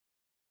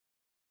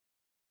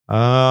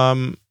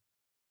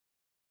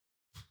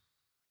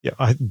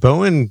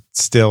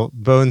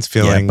 Bowen's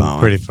feeling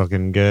pretty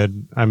fucking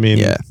good. I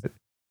mean,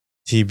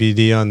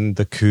 TBD on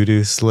the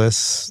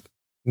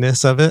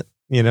Kudus-lessness of it,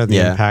 the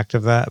impact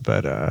of that.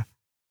 But I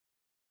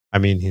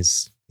mean,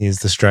 he's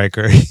the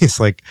striker. He's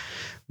like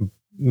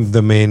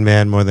the main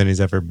man more than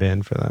he's ever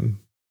been for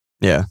them.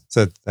 Yeah.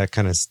 So that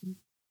kind of,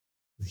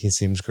 he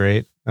seems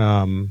great.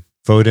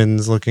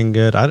 Foden's looking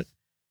good.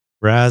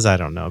 Raz, I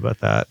don't know about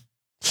that.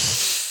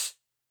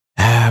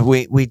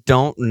 We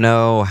don't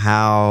know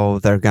how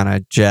they're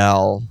gonna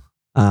gel.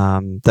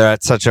 They're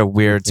at such a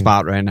weird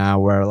spot right now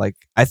where like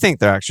I think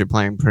they're actually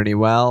playing pretty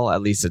well,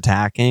 at least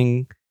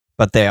attacking,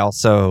 but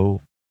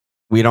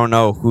we don't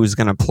know who's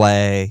gonna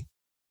play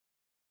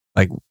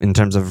like in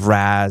terms of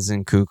Raz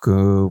and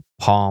Cuckoo,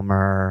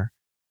 Palmer,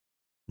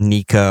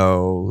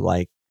 Nico,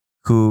 like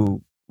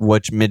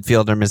which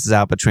midfielder misses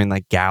out between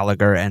like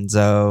Gallagher,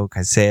 Enzo,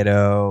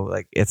 Caicedo.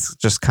 Like it's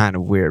just kind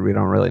of weird. We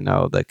don't really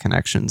know the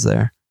connections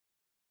there.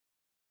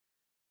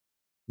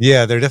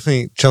 Yeah,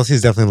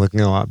 Chelsea's definitely looking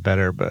a lot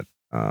better, but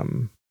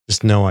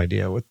just no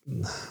idea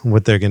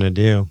what they're gonna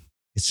do.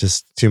 It's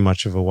just too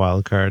much of a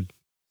wild card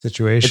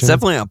situation. It's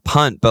definitely a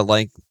punt, but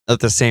like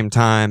at the same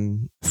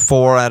time,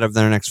 4 out of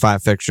their next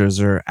 5 fixtures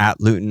are at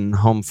Luton,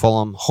 home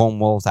Fulham, home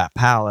Wolves, at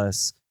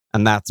Palace,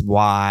 and that's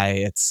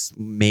why it's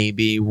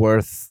maybe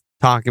worth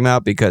talking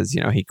about because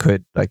he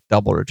could like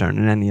double return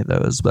in any of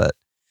those. But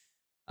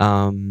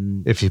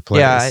if he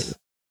plays,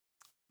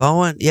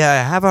 Bowen, I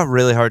have a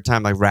really hard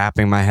time like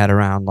wrapping my head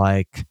around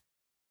like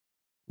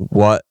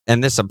what,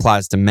 and this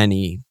applies to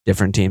many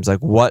different teams. Like,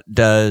 what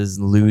does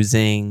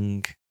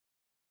losing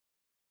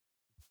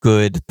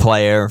good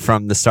player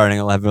from the starting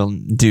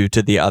 11 do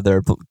to the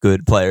other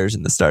good players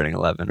in the starting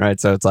 11? Right.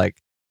 So it's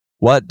like,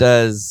 what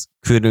does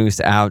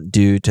Kudus out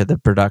do to the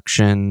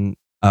production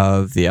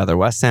of the other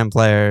West Ham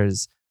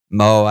players?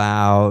 Mo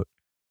out,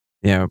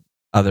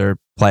 other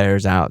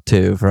players out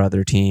too for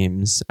other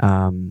teams.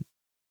 I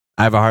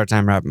have a hard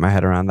time wrapping my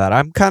head around that.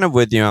 I'm kind of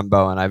with you on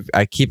Bowen.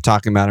 I keep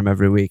talking about him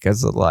every week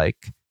as like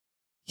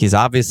he's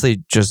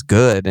obviously just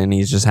good and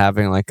he's just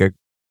having like a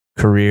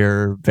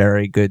career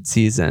very good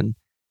season.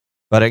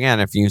 But again,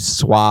 if you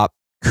swap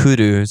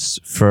Kudus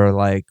for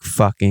like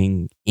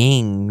fucking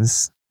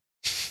Ings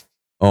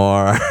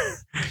or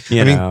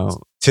you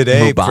know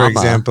today, Mubama. For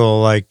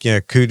example, like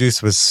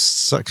Kudus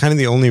was kind of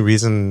the only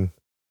reason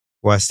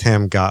West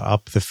Ham got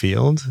up the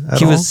field.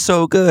 He was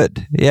so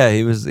good. Yeah,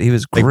 he was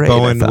great. Like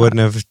Bowen wouldn't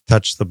have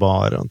touched the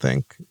ball, I don't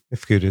think,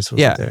 if Kudus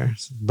wasn't there.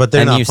 But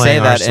they're not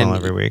playing Arsenal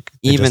every week.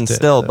 Even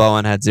still,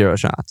 Bowen had 0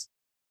 shots.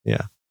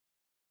 Yeah.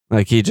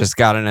 Like he just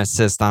got an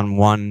assist on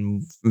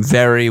one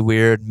very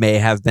weird, may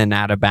have been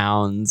out of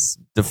bounds,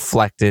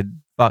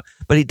 deflected. But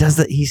he does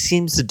that. He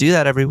seems to do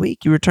that every week.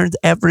 He returns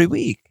every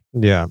week.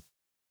 Yeah.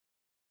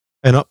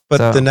 And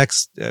the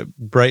next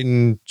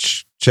Brighton,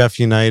 Sheffield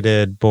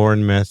United,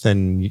 Bournemouth,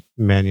 and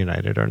Man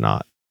United are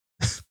not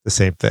the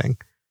same thing.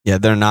 Yeah,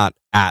 they're not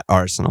at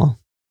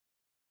Arsenal.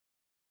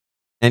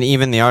 And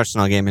even the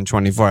Arsenal game in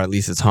 24, at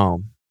least it's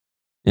home.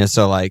 Yeah,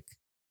 so like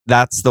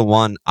that's the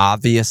one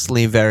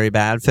obviously very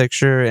bad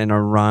fixture in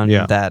a run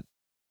that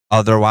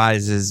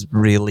otherwise is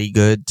really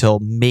good till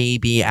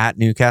maybe at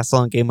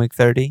Newcastle in game week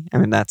 30. I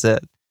mean, that's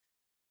it.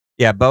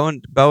 Yeah,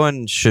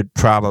 Bowen should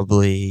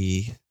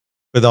probably...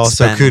 But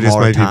also Kudus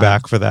might be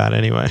back for that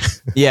anyway.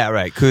 Yeah,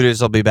 right. Kudus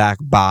will be back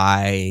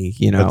by,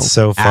 That's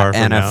so far at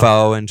from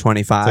NFO in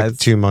 25. It's like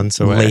 2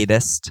 months away.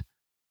 Latest.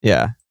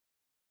 Yeah.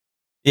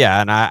 Yeah,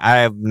 and I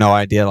have no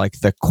idea, like,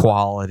 the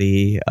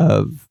quality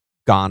of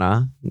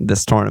Ghana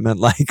this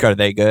tournament. Like, are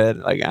they good?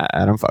 Like,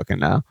 I don't fucking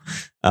know.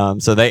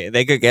 So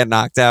they could get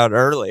knocked out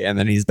early, and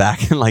then he's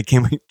back in, like,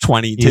 game week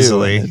 22.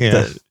 Easily,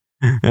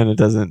 And it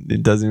doesn't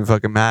even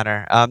fucking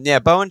matter. Yeah,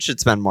 Bowen should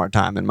spend more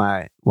time in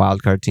my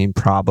wildcard team,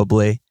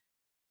 probably.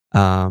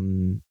 How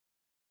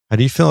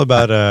do you feel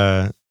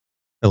about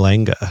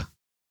Elanga?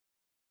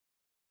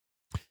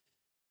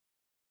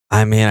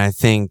 I mean, I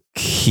think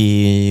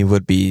he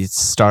would be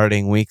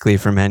starting weekly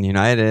for Man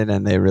United,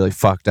 and they really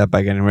fucked up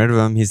by getting rid of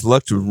him. He's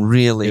looked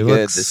really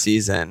good this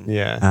season.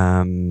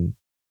 Yeah.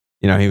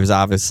 He was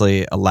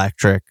obviously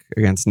electric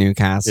against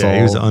Newcastle. Yeah,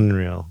 he was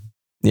unreal.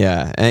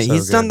 Yeah, and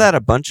he's done that a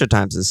bunch of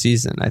times this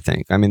season, I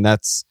think. I mean,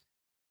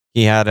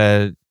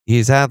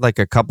 he's had like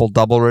a couple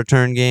double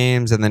return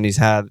games, and then he's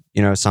had,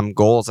 some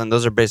goals, and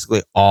those are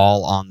basically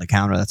all on the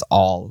counter. That's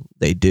all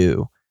they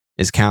do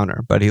is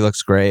counter, but he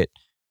looks great.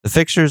 The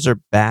fixtures are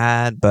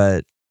bad,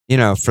 but,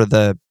 for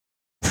the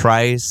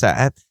price,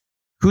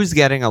 who's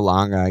getting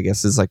Alonga, I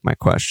guess, is like my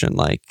question.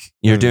 Like,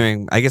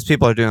 I guess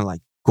people are doing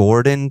like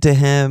Gordon to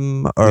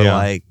him, or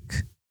like,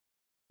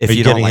 if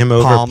you don't like him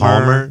over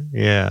Palmer?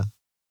 Yeah.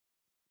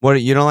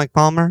 What, you don't like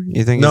Palmer?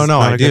 You think No,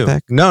 I do.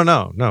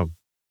 No.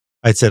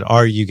 I said,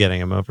 are you getting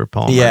him over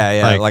Palmer?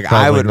 Yeah. Like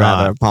I would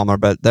rather have Palmer,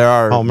 but there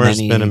are Palmer's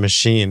many been a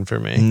machine for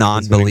me.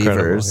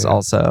 Non-believers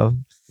also.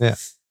 Yeah.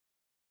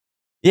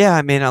 Yeah,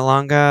 I mean,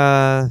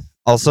 Alonga.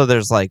 Also,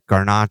 there's like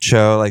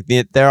Garnacho. Like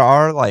there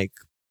are like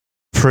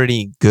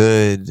pretty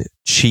good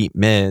cheap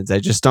mids. I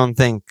just don't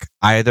think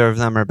either of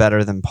them are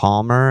better than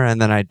Palmer.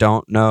 And then I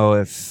don't know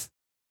if,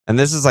 and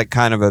this is like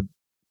kind of a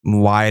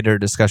wider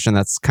discussion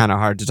that's kind of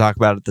hard to talk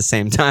about at the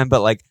same time.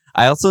 But like,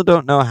 I also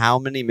don't know how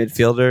many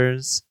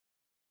midfielders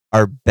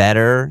are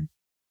better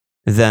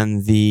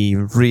than the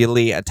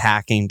really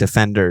attacking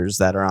defenders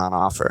that are on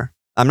offer.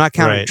 I'm not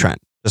counting Trent.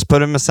 Just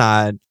put him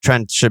aside.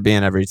 Trent should be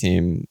in every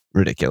team.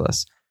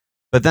 Ridiculous.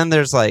 But then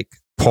there's like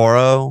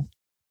Porro,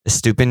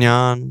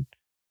 Estupinian,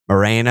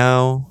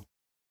 Moreno,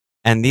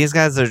 and these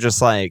guys are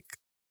just like,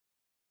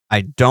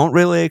 I don't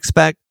really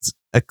expect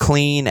a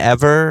clean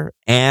ever,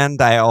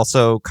 and I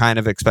also kind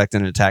of expect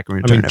an attack and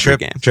return every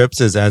game.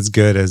 Trips is as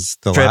good as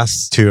the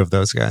last two of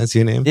those guys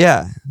you named.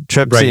 Yeah,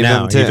 Trips right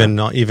now,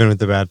 even with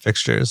the bad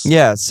fixtures.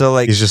 Yeah, so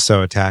like he's just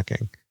so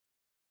attacking.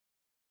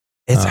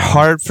 It's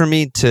hard for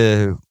me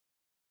to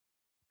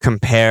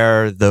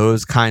compare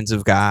those kinds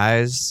of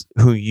guys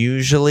who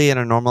usually in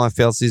a normal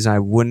FPL season I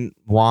wouldn't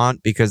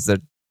want because the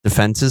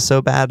defense is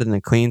so bad and the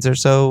cleans are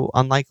so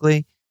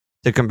unlikely,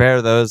 to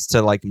compare those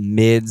to like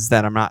mids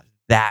that I'm not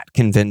that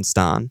convinced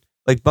on.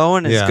 Like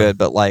Bowen is good,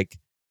 but like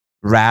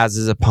Raz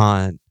is a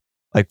punt.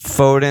 Like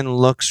Foden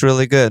looks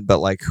really good, but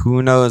like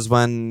who knows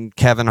when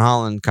Kevin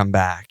Holland come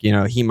back?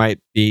 He might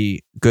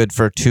be good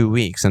for 2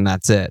 weeks and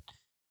that's it.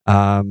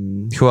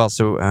 Who else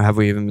have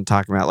we even been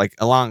talking about? Like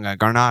Elanga,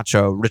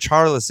 Garnacho,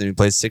 Richarlison, who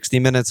plays 60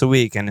 minutes a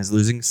week and is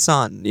losing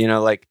Son.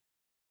 Like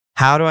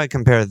how do I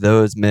compare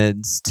those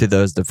mids to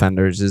those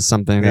defenders is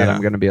something that I'm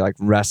going to be like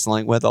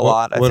wrestling with a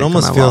lot. It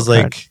almost feels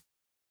like,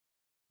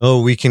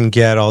 we can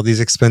get all these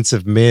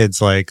expensive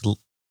mids. Like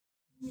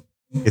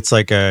it's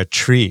like a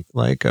treat.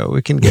 Like,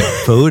 we can get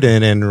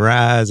Foden and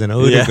Raz and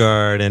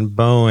Odegaard and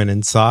Bowen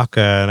and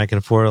Saka, and I can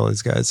afford all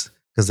these guys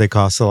because they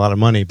cost a lot of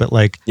money. But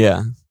like,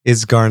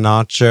 is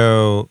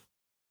Garnacho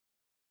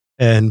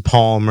and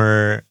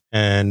Palmer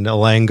and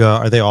Elanga,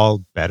 are they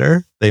all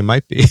better? They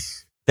might be.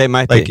 They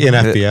might like be. in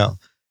FPL.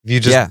 If you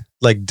just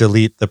like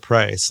delete the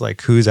price.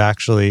 Like who's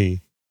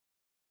actually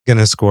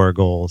gonna score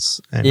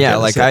goals? And yeah,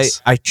 like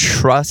I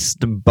trust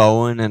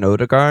Bowen and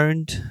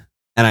Odegaard,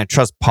 and I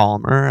trust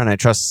Palmer, and I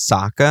trust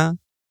Saka.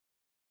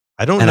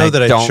 I don't know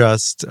that I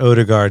trust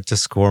Odegaard to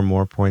score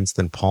more points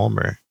than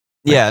Palmer.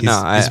 Like yeah, no,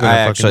 I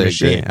actually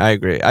agree. I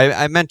agree.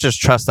 I meant just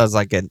trust as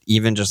like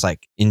even just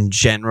like in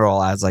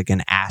general as like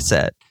an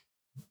asset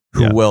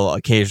who will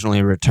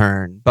occasionally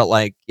return. But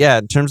like, yeah,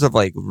 in terms of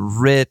like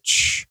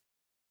Rich,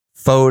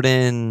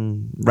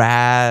 Foden,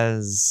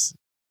 Raz,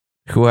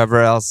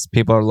 whoever else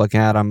people are looking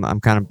at,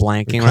 I'm kind of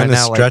blanking right now. Kind of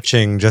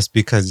stretching just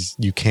because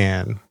you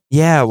can.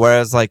 Yeah,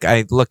 whereas like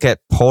I look at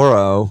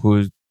Porro,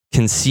 who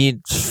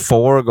conceded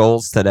 4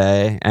 goals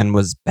today and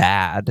was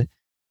bad,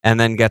 and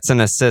then gets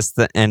an assist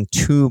and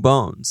 2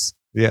 bones.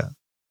 Yeah.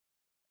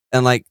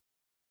 And like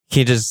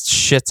he just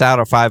shits out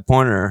a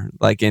 5-pointer,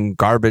 like in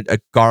a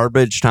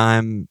garbage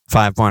time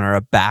 5-pointer,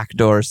 a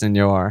backdoor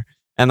senor.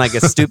 And like a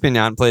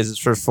Stupinian plays his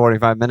first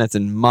 45 minutes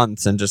in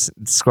months and just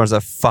scores a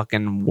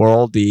fucking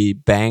worldy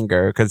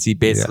banger because he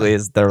basically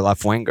is their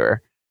left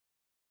winger.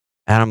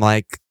 And I'm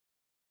like,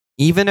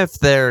 even if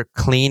they're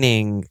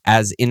cleaning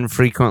as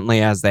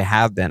infrequently as they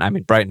have been, I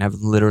mean, Brighton have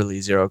literally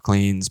 0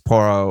 cleans.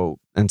 Porro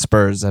and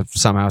Spurs have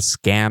somehow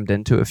scammed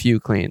into a few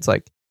cleans.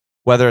 Like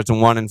whether it's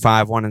 1 in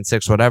 5, 1 in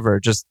 6, whatever,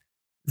 just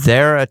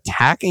their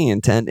attacking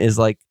intent is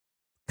like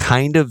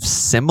kind of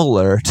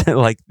similar to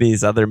like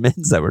these other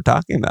mids that we're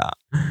talking about.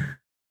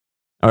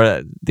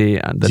 Or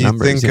the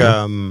numbers. Do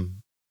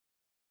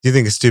you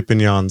think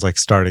Stupinian's like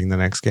starting the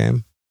next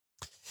game?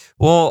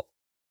 Well,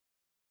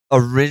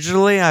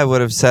 originally I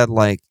would have said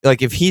like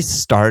if he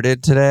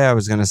started today, I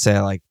was going to say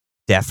like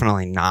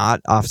definitely not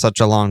off such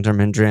a long-term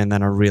injury and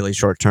then a really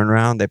short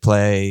turnaround. They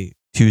play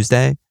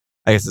Tuesday.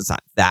 I guess it's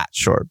not that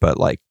short, but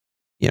like,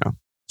 you know,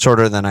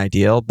 shorter than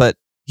ideal. But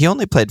he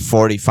only played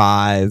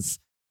 45.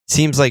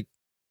 Seems like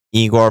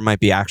Igor might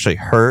be actually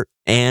hurt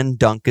and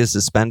Dunk is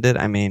suspended.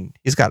 I mean,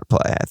 he's got to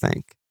play, I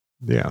think.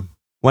 Yeah.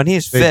 When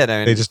he's fit, I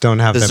mean, they just don't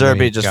have De that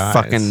many Zerbi just guys.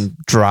 fucking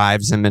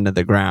drives him into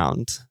the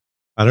ground.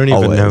 I don't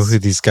even know who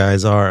these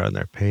guys are on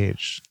their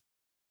page.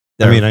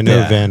 I mean, I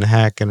know Van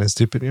Hack and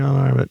Estupinian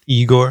are, but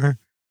Igor,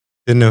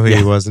 didn't know who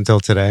he was until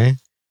today.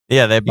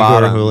 Yeah, they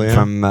bought him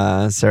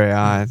from Serie A,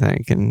 I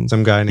think. And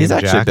some guy named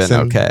Jackson.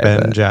 Been okay,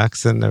 Ben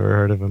Jackson, never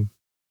heard of him.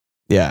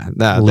 Yeah.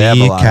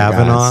 Lee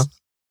Kavanaugh.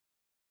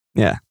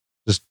 Yeah.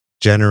 Just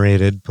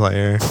generated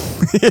player.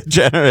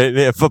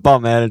 Generated football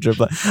manager.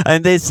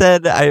 And they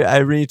said, I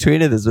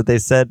retweeted this, but they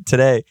said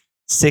today,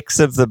 6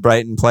 of the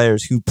Brighton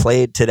players who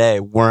played today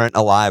weren't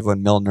alive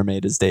when Milner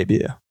made his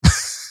debut.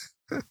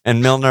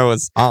 And Milner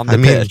was on the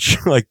pitch,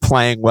 like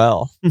playing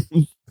well.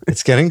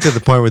 It's getting to the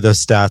point where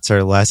those stats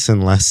are less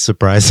and less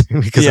surprising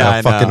because of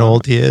how fucking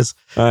old he is.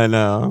 I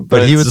know.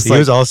 But he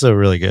was also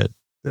really good.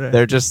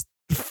 They're just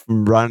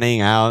running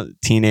out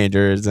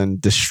teenagers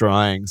and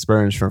destroying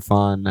Spurs for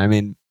fun. I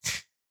mean,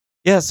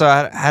 yeah, so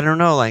I don't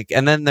know. Like,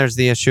 and then there's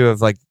the issue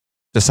of like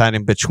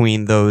deciding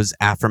between those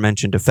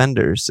aforementioned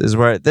defenders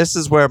this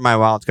is where my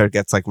wildcard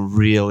gets like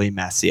really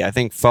messy. I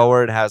think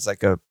forward has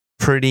like a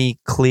pretty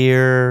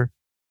clear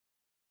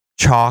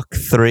chalk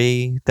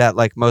 3 that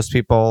like most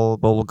people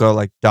will go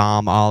like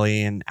Dom,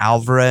 Ollie, and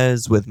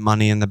Alvarez with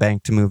money in the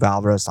bank to move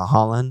Alvarez to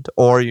Holland,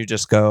 or you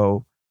just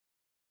go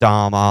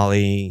Dom,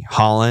 Ollie,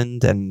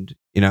 Holland, and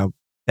you know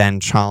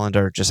bench Holland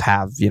or just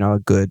have a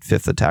good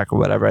 5th attack or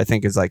whatever. I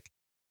think is like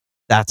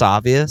that's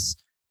obvious.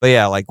 But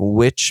yeah, like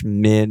which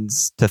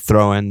mids to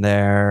throw in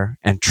there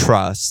and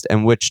trust,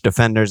 and which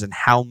defenders and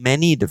how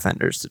many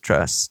defenders to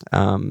trust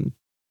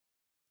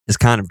is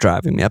kind of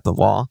driving me up the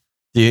wall.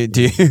 Do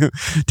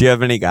you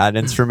have any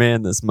guidance for me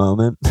in this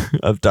moment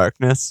of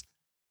darkness?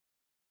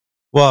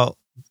 Well,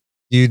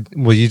 you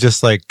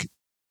just like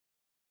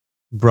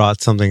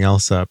brought something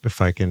else up.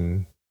 If I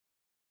can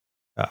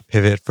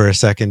pivot for a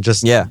second,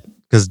 just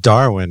because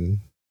Darwin,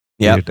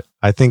 dude,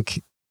 I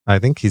think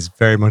he's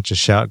very much a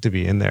shout to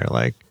be in there.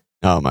 Like,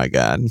 oh my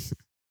god,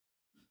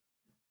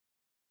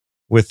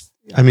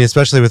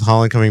 especially with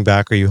Holland coming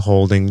back, are you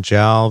holding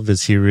Jalv?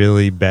 Is he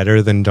really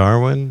better than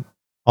Darwin?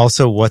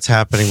 Also, what's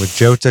happening with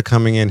Jota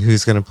coming in?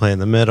 Who's going to play in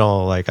the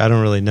middle? Like, I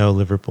don't really know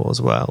Liverpool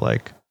as well.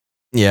 Like,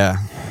 yeah,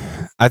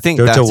 I think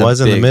Jota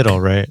was in the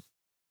middle, right?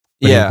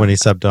 When he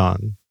subbed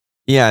on.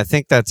 Yeah, I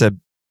think that's a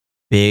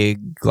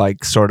big,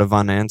 like, sort of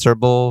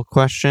unanswerable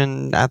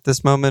question at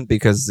this moment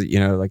because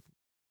like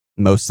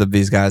most of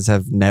these guys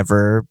have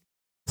never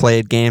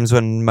played games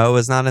when Mo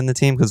is not in the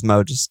team because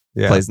Mo just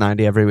plays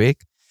 90 every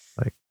week.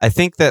 Like, I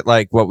think that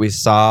like what we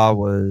saw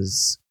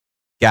was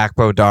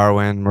Gakpo,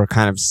 Darwin were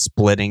kind of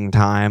splitting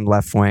time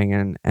left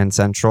wing and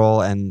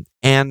central, and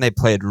they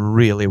played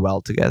really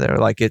well together.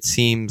 Like it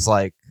seems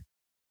like,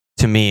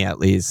 to me at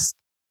least,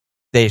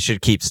 they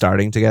should keep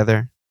starting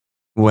together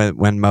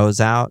when Mo's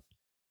out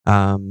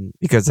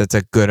because it's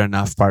a good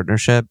enough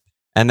partnership.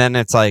 And then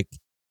it's like,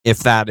 if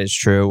that is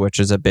true, which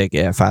is a big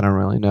if, I don't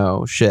really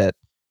know shit,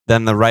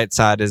 then the right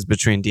side is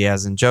between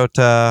Diaz and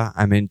Jota.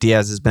 I mean,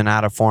 Diaz has been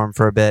out of form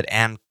for a bit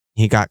and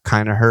he got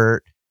kind of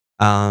hurt.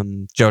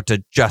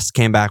 Jota just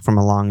came back from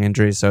a long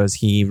injury, so is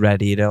he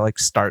ready to like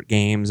start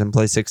games and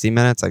play 60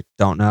 minutes? I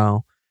don't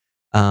know.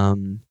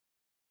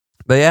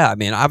 But yeah, I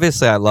mean,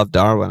 obviously I love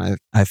Darwin.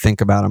 I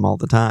think about him all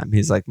the time.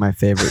 He's like my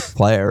favorite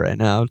player right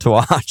now to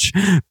watch.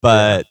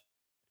 But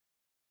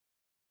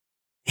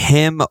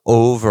him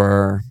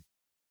over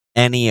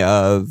any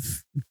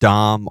of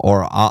Dom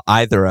or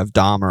either of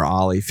Dom or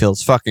Ollie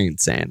feels fucking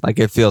insane. Like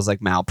it feels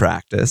like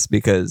malpractice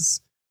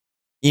because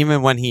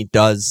even when he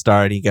does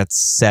start, he gets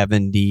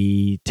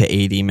 70 to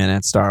 80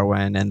 minutes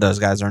Darwin, and those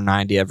guys are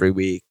 90 every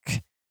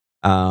week.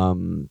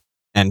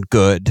 And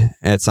good.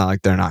 It's not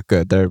like they're not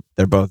good.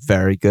 They're both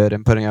very good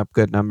and putting up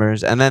good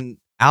numbers. And then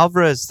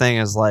Alvarez thing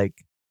is like,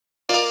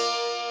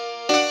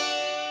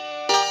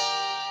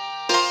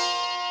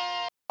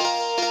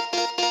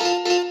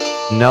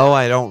 no,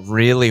 I don't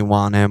really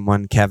want him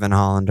when Kevin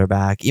Holland are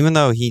back, even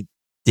though he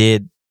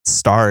did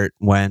start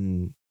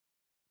when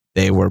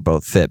they were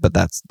both fit, but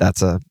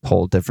that's a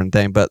whole different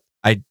thing. But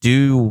I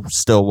do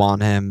still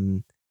want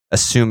him,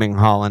 assuming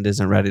Holland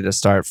isn't ready to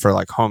start for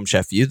like home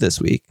Chef U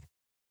this week.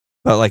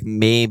 But like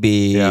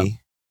maybe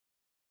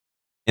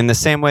in the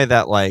same way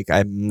that like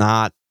I'm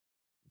not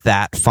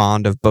that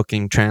fond of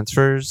booking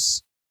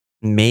transfers,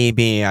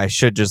 maybe I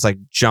should just like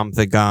jump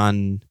the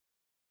gun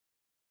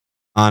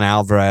on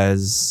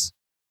Alvarez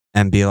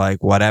and be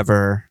like,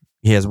 whatever.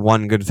 He has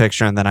one good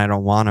fixture and then I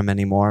don't want him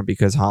anymore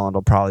because Holland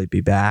will probably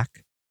be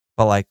back.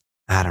 But like,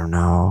 I don't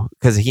know.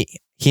 Because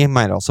he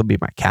might also be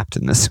my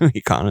captain this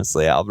week,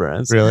 honestly,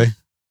 Alvarez. Really?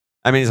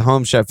 I mean, he's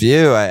home Chef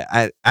U.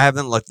 I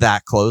haven't looked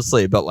that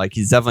closely, but like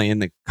he's definitely in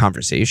the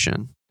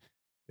conversation.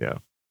 Yeah.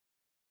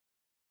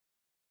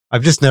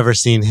 I've just never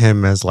seen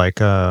him as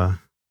like a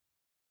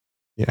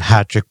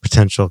hat trick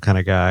potential kind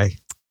of guy.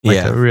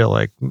 Like a real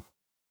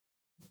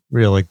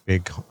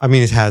big. I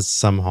mean, it has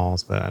some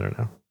hauls, but I don't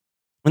know.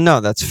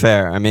 No, that's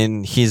fair. I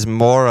mean, he's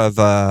more of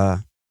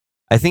a.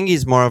 I think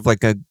he's more of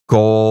like a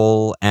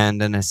goal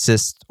and an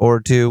assist or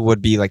two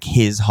would be like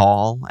his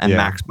haul and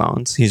Max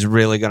Bones. He's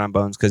really good on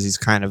Bones because he's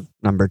kind of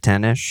number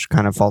 10-ish,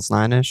 kind of false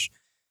 9-ish.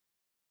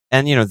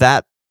 And, he has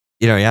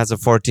a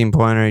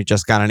 14-pointer. He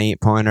just got an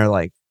 8-pointer.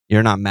 Like,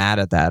 you're not mad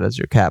at that as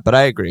your cap. But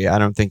I agree. I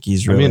don't think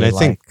he's really I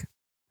think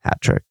hat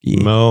trick.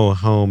 Mo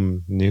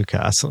home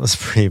Newcastle is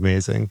pretty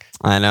amazing.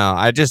 I know.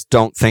 I just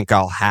don't think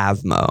I'll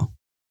have Mo.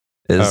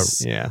 Is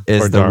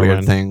the Darwin.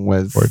 Weird thing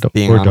with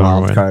being on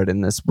Wildcard in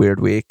this weird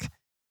week.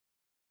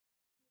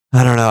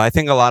 I don't know. I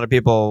think a lot of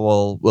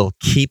people will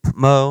keep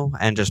Mo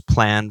and just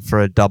plan for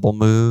a double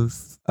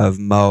move of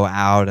Mo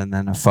out and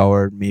then a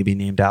forward maybe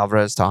named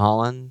Alvarez to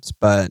Holland.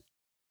 But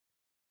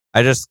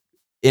I just,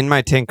 in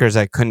my tinkers,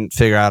 I couldn't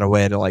figure out a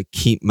way to like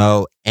keep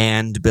Mo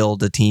and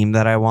build a team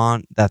that I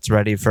want that's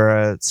ready for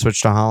a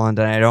switch to Holland.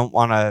 And I don't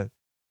want to,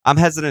 I'm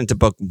hesitant to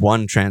book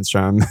one transfer.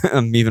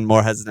 I'm even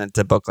more hesitant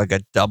to book like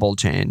a double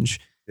change.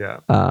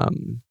 Yeah.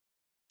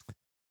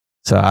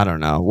 So I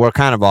don't know. We're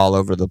kind of all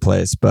over the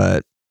place,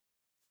 but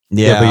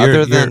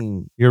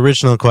but your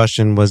original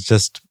question was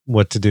just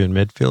what to do in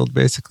midfield,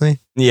 basically.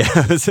 Yeah.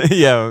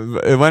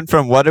 It went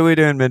from what do we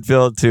do in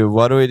midfield to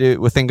what do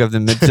we think of the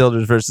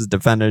midfielders versus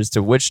defenders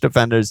to which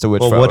defenders to which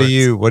forwards.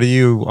 What are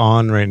you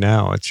on right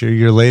now? It's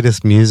your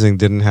latest musing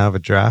didn't have a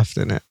draft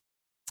in it.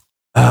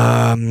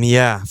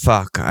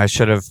 Fuck. I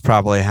should have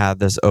probably had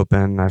this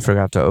open. I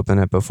forgot to open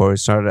it before we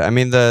started. I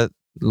mean, the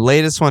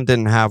latest one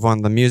didn't have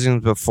one. The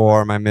musings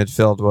before my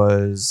midfield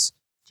was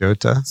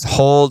Jota,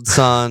 Hold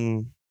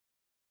Son,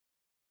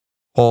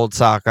 Hold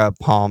Saka,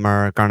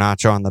 Palmer,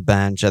 Garnacho on the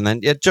bench. And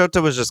then Jota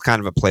was just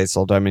kind of a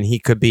placeholder. I mean, he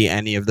could be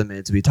any of the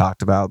mids we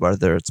talked about,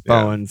 whether it's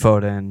Bowen,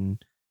 Foden,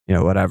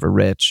 whatever,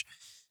 Rich.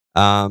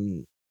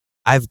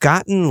 I've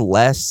gotten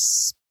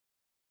less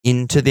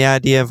into the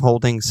idea of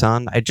holding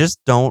Son. I just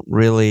don't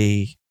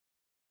really.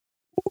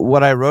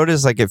 What I wrote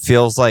is like it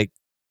feels like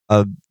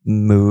a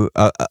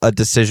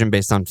decision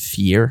based on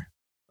fear.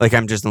 Like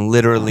I'm just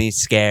literally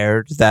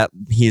scared that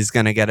he's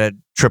going to get a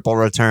triple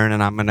return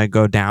and I'm going to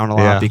go down a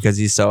lot because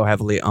he's so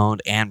heavily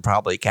owned and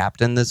probably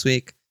captain this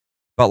week.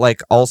 But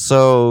like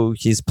also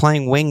he's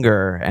playing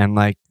winger and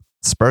like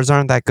Spurs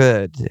aren't that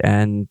good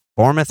and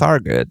Bournemouth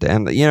are good.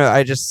 And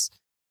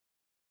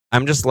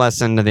I'm just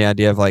less into the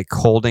idea of like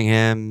holding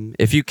him.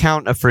 If you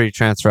count a free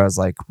transfer as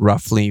like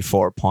roughly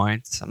 4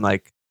 points, I'm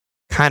like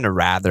kind of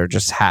rather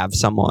just have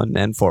someone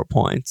and 4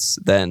 points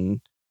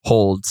than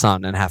hold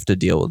Son and have to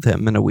deal with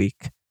him in a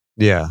week.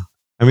 Yeah,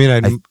 I mean,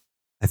 I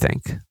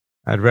think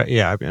I'd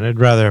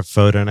rather have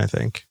Foden. I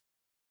think.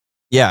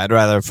 Yeah, I'd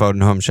rather have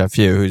Foden home Chef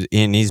U,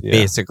 he's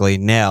basically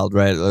nailed,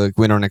 right? Like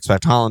we don't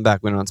expect Holland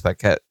back, we don't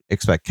expect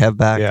Kev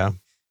back. Yeah,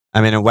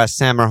 I mean, in West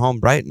Ham or home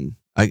Brighton,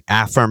 like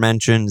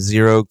aforementioned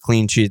 0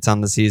 clean sheets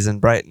on the season,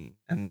 Brighton,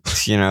 and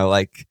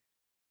like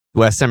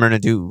West Ham are going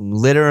to do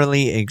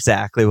literally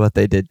exactly what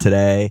they did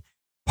today.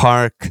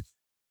 Park,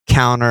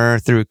 counter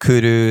through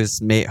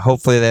Kudus.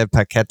 Hopefully they have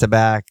Paqueta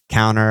back,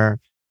 counter.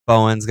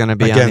 Bowen's going to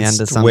be on the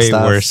end of some way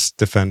stuff. worse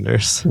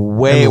defenders.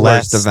 Way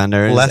worse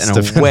defenders. Less and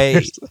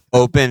defenders.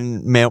 A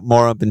way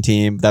more open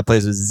team that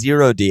plays with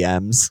 0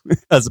 DMs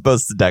as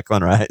opposed to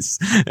Declan Rice.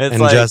 It's and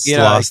like, just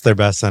lost their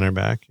best center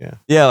back. Yeah.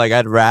 Yeah, like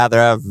I'd rather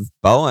have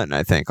Bowen,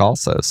 I think,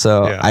 also.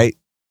 So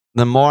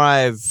the more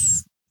I've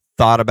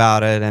thought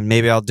about it, and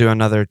maybe I'll do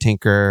another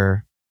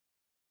tinker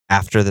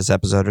after this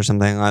episode or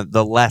something,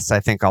 the less I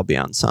think I'll be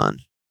on Son.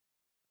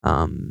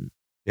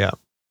 Yeah.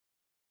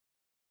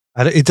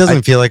 It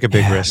doesn't feel like a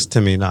big risk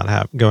to me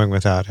not going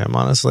without him,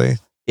 honestly.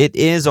 It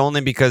is only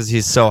because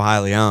he's so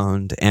highly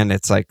owned and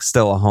it's like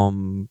still a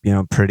home,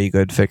 pretty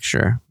good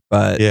fixture.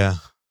 But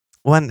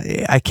when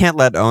I can't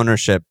let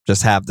ownership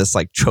just have this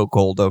like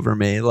chokehold over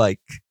me. Like,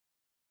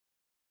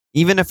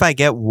 even if I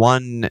get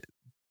one,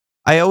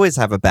 I always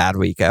have a bad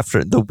week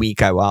after the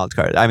week I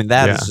wildcard. I mean,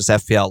 that is just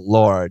FPL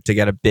lore to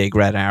get a big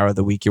red arrow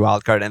the week you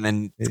wildcard and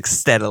then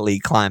steadily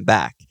climb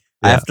back.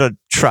 I have to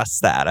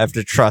trust that. I have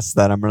to trust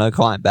that I'm going to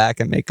climb back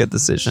and make good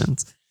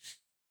decisions.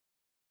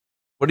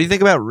 What do you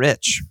think about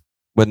Rich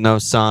with no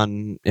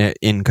Son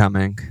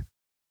incoming?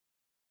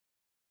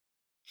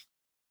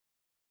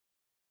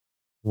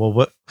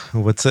 Well,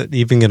 what's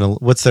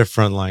their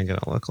front line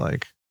gonna look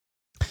like?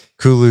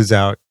 Kulu's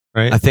out,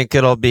 right? I think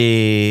it'll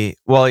be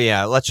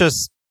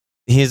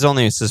he's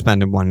only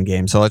suspended 1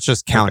 game, so let's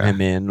just count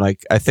him in.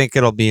 Like, I think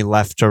it'll be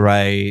left to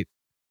right,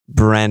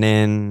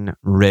 Brennan,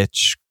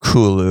 Rich,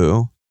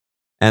 Kulu.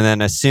 And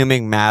then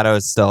assuming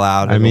Matto's still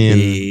out, it'll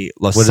be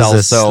Lo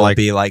Celso will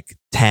be like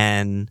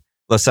 10,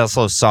 Lo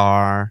Celso,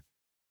 Sarr,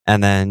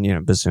 and then,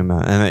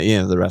 Basuma. And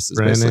then, the rest is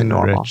basically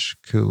normal. Rich,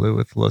 Kulu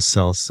with Lo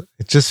Celso.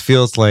 It just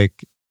feels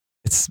like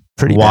it's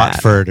pretty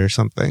Watford bad. Or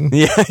something.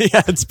 Yeah,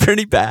 it's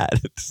pretty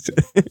bad.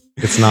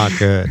 It's not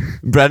good.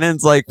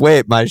 Brennan's like,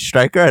 wait, my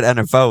striker at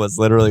NFL was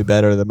literally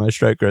better than my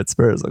striker at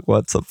Spurs. Like,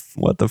 what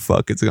the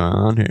fuck is going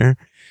on here?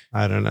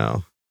 I don't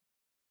know.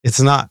 It's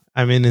not.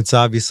 I mean, it's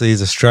obviously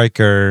he's a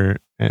striker.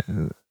 I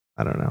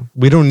don't know.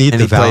 We don't need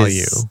the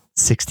value.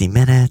 60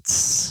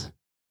 minutes.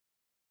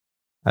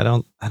 I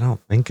don't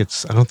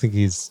think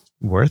he's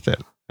worth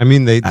it. I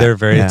mean, they're a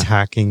very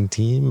attacking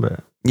team,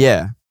 but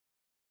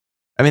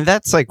I mean,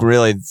 that's like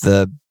really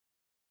the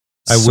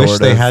I wish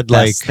they had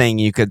best thing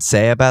you could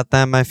say about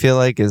them. I feel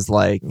like is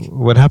like,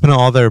 what happened to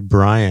all their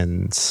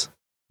Brians?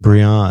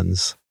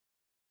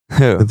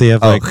 Who? Did they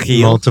have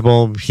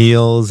multiple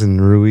Heels and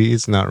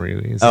Ruiz? Not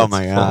Ruiz. Oh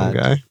my god!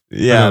 Guy.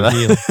 Yeah,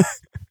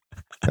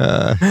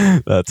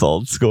 that's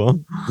old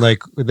school.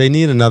 Like, they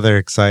need another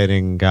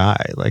exciting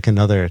guy, like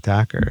another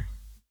attacker.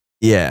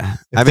 Yeah,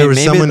 if there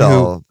was someone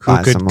who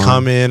could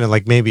come in and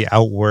like maybe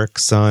outwork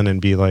Son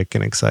and be like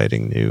an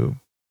exciting new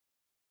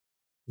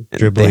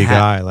dribbly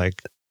guy.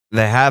 Like,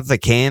 they have the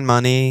Kane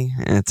money,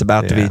 and it's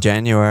about to be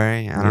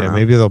January. I don't know.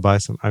 Maybe they'll buy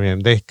some. I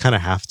mean, they kind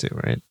of have to,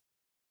 right?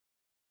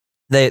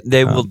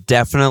 They will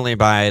definitely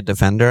buy a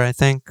defender. I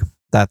think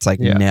that's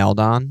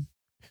nailed on.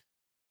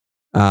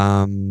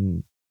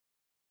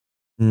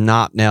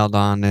 Not nailed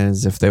on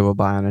is if they will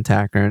buy an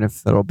attacker and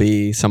if it'll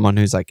be someone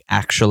who's like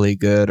actually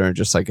good or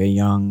just like a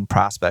young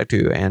prospect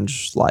who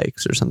Ange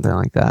likes or something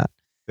like that.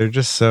 They're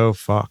just so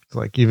fucked.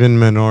 Like, even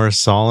Manor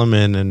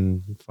Solomon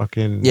and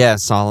fucking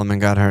Solomon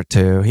got hurt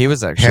too. He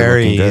was actually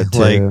Harry, looking good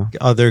too. Like,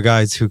 other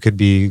guys who could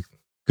be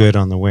good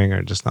on the wing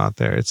are just not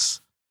there.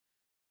 It's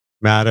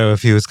Matto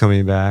if he was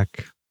coming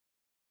back.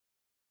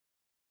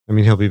 I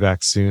mean, he'll be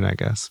back soon, I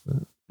guess.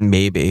 But.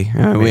 Maybe.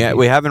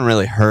 We haven't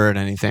really heard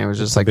anything. It was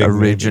just like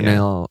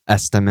original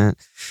estimate.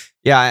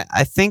 Yeah,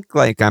 I think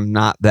like I'm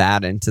not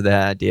that into the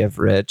idea of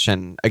Rich.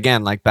 And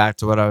again, like back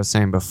to what I was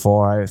saying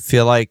before, I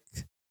feel like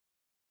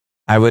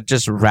I would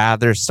just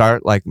rather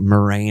start like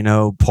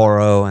Moreno,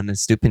 Porro, and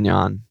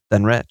Estupinian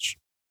than Rich.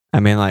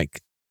 I mean,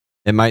 like,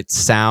 it might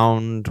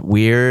sound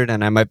weird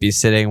and I might be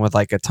sitting with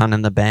like a ton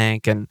in the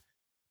bank and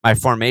my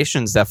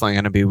formation's definitely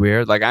going to be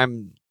weird. Like,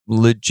 I'm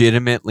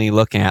legitimately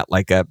looking at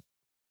like a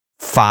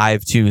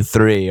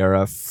 5-2-3 or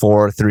a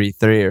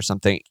 4-3-3 or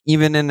something,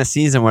 even in a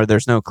season where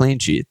there's no clean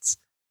sheets.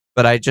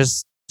 But I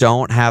just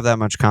don't have that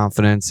much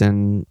confidence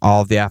in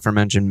all of the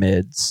aforementioned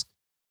mids.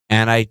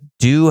 And I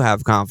do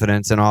have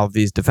confidence in all of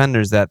these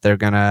defenders that they're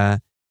going to,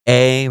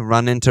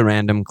 run into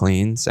random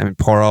cleans. I mean,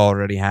 Porro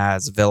already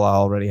has, Villa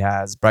already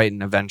has,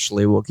 Brighton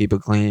eventually will keep it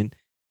clean.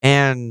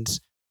 And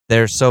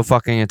they're so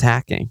fucking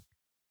attacking.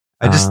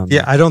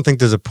 I don't think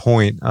there's a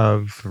point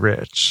of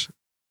Rich.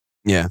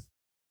 Yeah.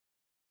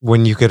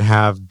 When you could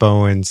have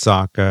Bowen,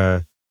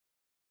 Saka,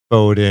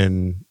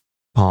 Foden,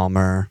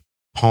 Palmer,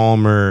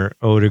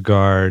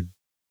 Odegaard.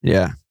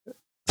 Yeah.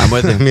 I'm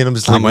with you. I mean, I'm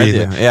just I'm with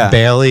you. Yeah.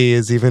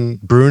 Bailey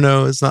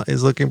Bruno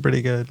is looking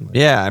pretty good.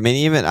 Yeah. I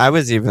mean, I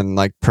was even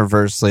like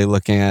perversely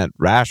looking at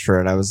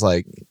Rashford. I was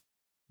like,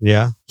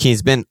 yeah,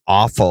 he's been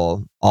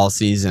awful all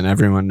season.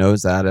 Everyone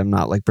knows that. I'm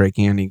not like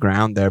breaking any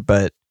ground there,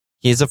 but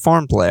he's a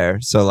form player.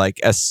 So like,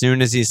 as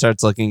soon as he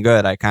starts looking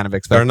good, I kind of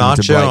expect Garnacho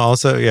him to like,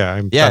 also.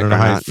 I don't know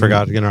how I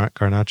forgot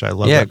Garnacho. I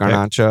love that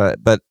Garnacho.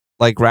 But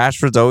like,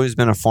 Rashford's always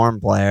been a form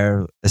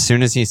player. As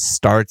soon as he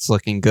starts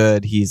looking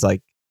good, he's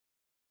like,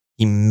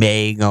 he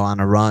may go on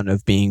a run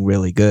of being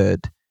really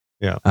good.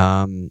 Yeah.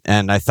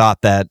 And I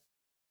thought that,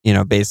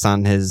 based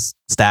on his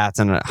stats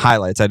and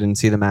highlights, I didn't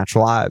see the match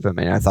live. I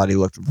mean, I thought he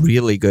looked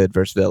really good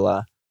versus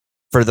Villa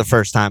for the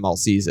first time all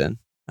season.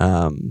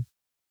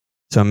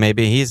 So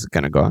maybe he's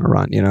going to go on a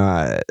run.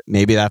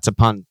 Maybe that's a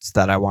punt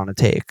that I want to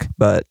take.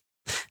 But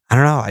I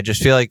don't know. I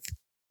just feel like,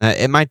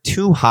 am I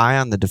too high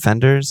on the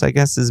defenders, I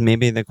guess, is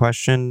maybe the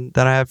question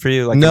that I have for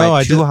you. Like, no, am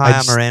I too high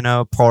on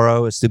Moreno,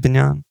 Porro,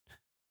 Estupiñán?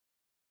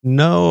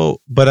 No,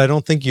 but I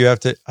don't think you have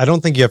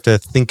to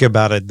think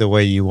about it the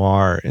way you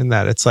are, in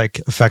that it's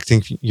like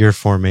affecting your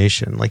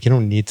formation. Like, you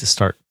don't need to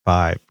start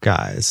 5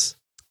 guys.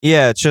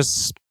 Yeah,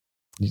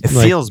 it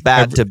feels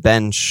bad to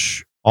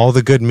bench. All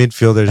the good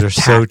midfielders are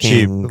so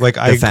cheap. Like,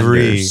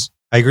 defenders.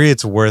 I agree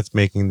it's worth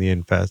making the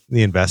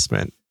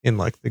investment in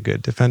like the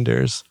good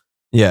defenders.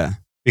 Yeah.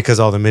 Because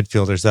all the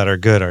midfielders that are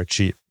good are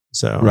cheap.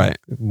 So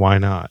why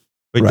not?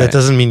 But that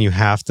doesn't mean you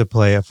have to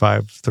play a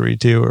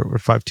 5-3-2 or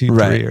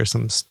 5-2-3 or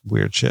some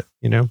weird shit,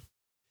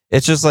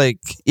 It's just like,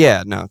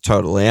 yeah, no,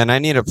 totally. And I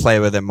need to play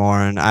with it more.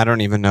 And I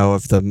don't even know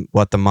if how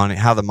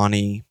the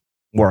money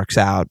works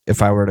out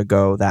if I were to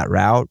go that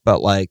route.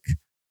 But like,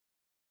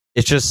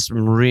 it's just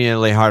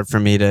really hard for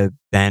me to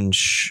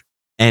bench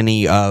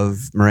any of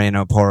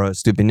Moreno, Porro,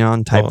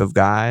 Estupiñán type of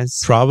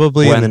guys.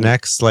 Probably in the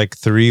next like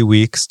 3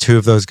 weeks, 2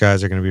 of those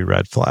guys are going to be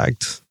red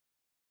flagged.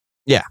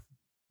 Yeah,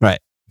 right.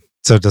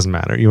 So it doesn't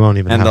matter. You won't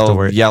even have to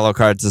worry. Yellow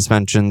card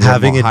suspensions.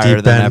 Having a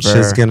deep bench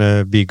is going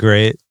to be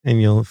great, and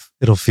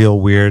it'll feel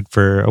weird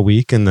for a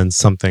week, and then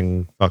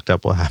something fucked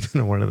up will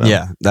happen to one of them.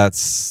 Yeah,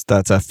 that's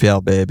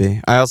FPL,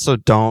 baby. I also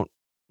don't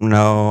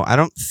know. I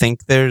don't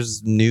think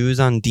there's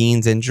news on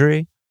Dean's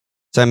injury.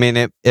 So, I mean,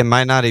 it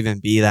might not even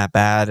be that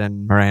bad,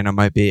 and Moreno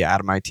might be out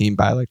of my team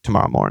by like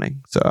tomorrow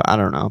morning. So, I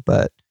don't know,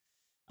 but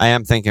I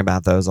am thinking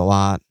about those a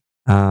lot.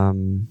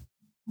 What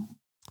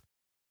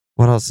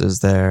else is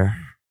there?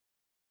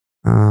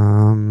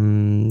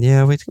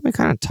 Yeah, we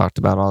kind of talked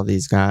about all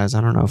these guys.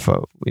 I don't know if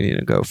we need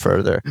to go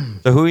further.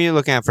 So, who are you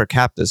looking at for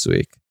cap this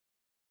week?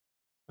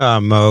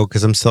 Mo,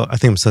 because I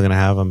think I'm still gonna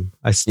have him.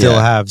 I still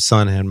have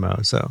Son and Mo.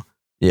 So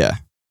yeah,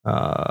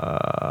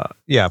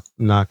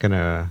 not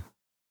gonna.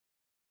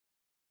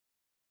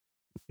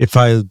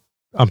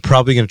 I'm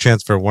probably gonna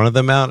transfer one of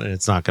them out, and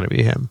it's not gonna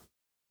be him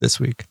this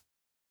week.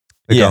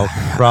 I'll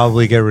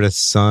probably get rid of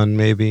Son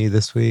maybe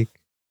this week.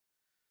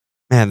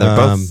 Man, they're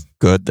both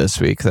good this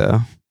week,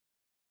 though.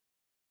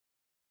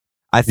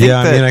 I think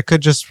I could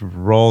just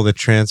roll the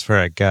transfer,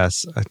 I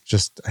guess. I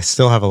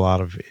still have a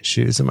lot of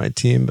issues in my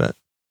team, but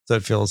so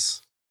it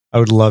feels, I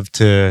would love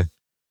to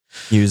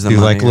use them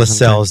like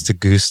Lascelles to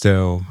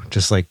Gusto,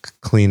 just like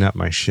clean up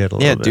my shit a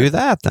little bit. Yeah, do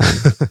that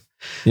then.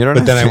 You don't.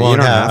 But then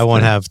I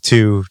won't have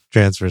 2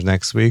 transfers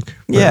next week.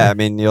 Yeah, I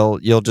mean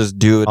you'll just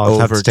do it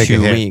over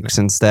 2 weeks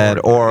instead,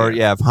 or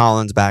if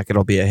Holland's back,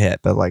 it'll be a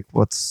hit. But like,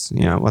 what's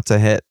a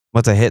hit?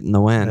 What's a hit in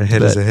the wind? A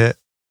hit is a hit.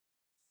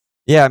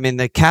 Yeah, I mean,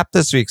 the cap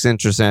this week's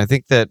interesting. I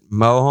think that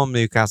Mo home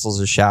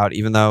Newcastle's a shout,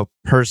 even though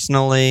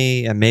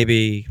personally, and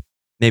maybe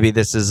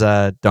this is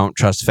a don't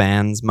trust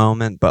fans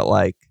moment, but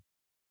like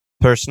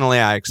personally,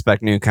 I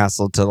expect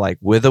Newcastle to, like,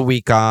 with a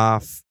week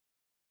off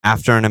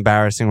after an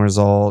embarrassing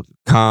result,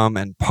 come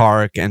and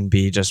park and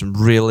be just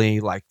really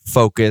like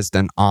focused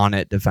and on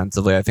it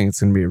defensively. I think it's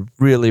going to be a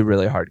really,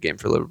 really hard game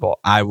for Liverpool.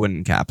 I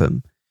wouldn't cap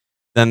him.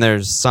 Then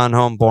there's Sun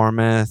home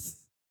Bournemouth.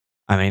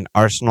 I mean,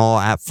 Arsenal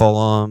at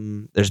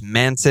Fulham. There's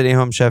Man City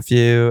home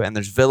Sheffield, and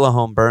there's Villa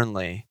home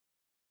Burnley.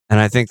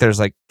 And I think there's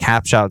like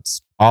cap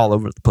shouts all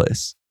over the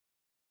place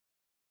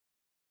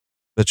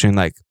between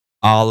like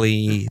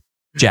Ollie,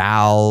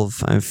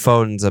 Jalv, and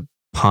Foden's a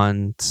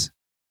punt.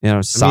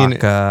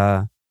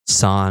 Saka,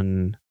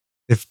 Son.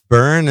 If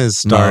Burn is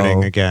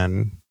starting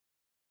again,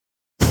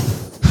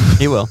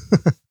 he will.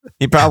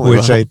 He probably will.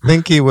 Which I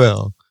think he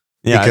will.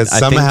 Yeah, because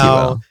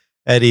somehow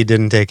Eddie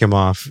didn't take him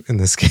off in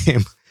this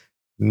game.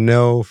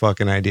 No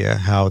fucking idea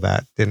how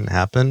that didn't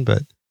happen,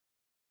 but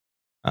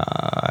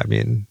I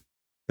mean,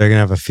 they're gonna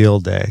have a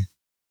field day.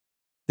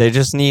 They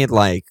just need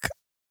like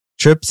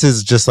Trips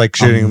is just like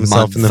shooting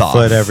himself in the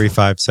foot every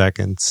 5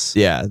 seconds.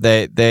 Yeah,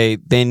 they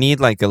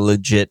need like a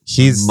legit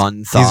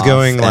month he's off.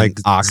 Going like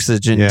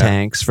oxygen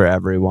tanks for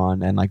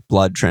everyone and like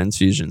blood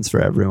transfusions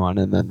for everyone,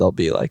 and then they'll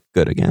be like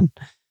good again.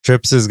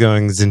 Trips is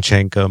going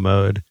Zinchenko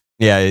mode.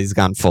 Yeah, he's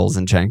gone full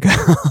Zinchenko.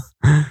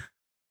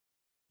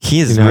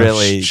 He's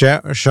really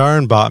Shar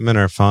and Botman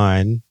are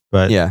fine,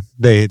 but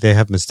they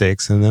have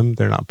mistakes in them.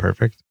 They're not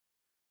perfect.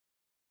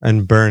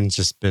 And Burns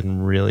just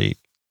been really,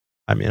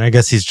 I mean, I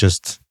guess he's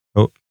just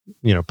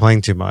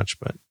playing too much,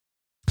 but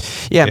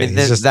I mean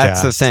that's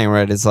the thing,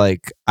 right? It's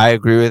like I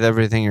agree with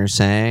everything you're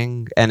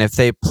saying, and if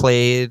they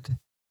played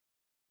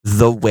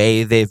the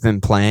way they've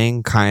been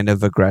playing, kind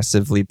of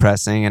aggressively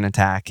pressing and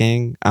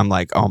attacking, I'm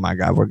like, oh my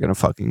god, we're gonna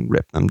fucking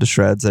rip them to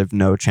shreds. I have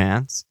no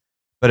chance.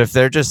 But if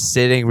they're just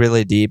sitting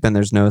really deep and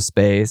there's no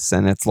space,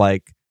 and it's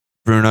like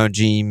Bruno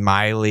G,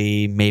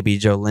 Miley, maybe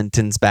Joe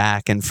Linton's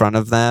back in front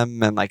of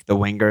them, and like the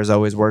wingers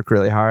always work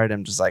really hard,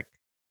 I'm just like,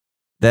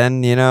 then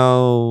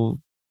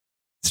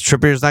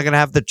Trippier's not going to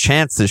have the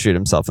chance to shoot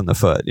himself in the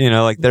foot.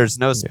 Like there's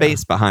no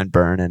space behind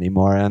Burn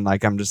anymore. And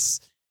like,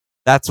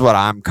 that's what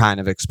I'm kind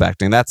of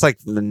expecting. That's like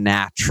the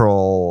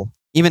natural,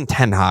 even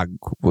Ten Hag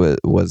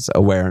was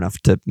aware enough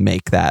to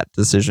make that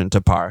decision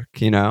to park,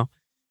 and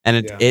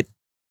it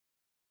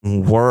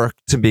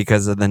worked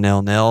because of the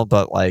 0-0,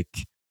 but like,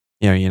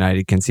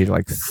 United conceded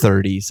like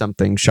 30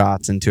 something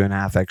shots and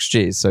 2.5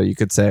 XG. So you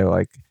could say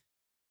like,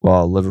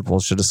 well, Liverpool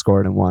should have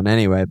scored and won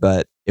anyway,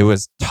 but it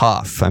was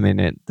tough. I mean,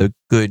 the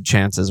good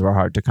chances were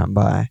hard to come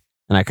by,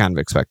 and I kind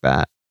of expect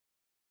that.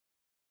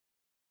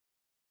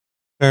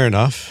 Fair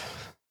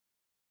enough.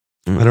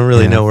 I don't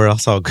really know where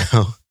else I'll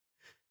go.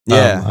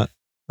 Yeah.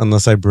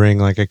 Unless I bring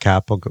like a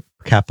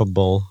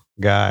capable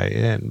guy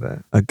in. But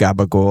a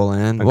Gabagol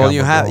in. Well,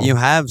 you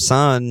have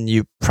Son.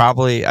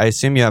 I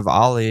assume you have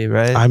Ollie,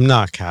 right? I'm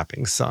not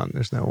capping Son.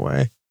 There's no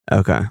way.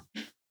 Okay.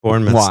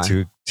 Bournemouth's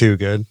too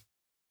good.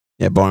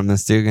 Yeah,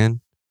 Bournemouth's too good.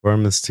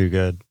 Bournemouth's too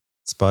good.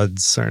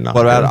 Spuds are not.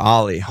 What about good.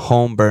 Ollie?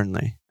 Home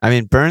Burnley. I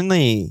mean,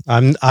 Burnley.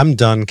 I'm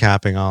done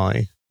capping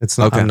Ollie. It's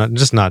not. Okay. I'm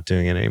just not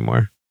doing it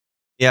anymore.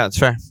 Yeah, it's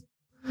fair.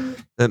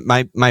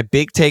 My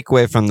big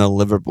takeaway from the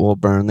Liverpool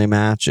Burnley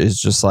match is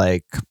just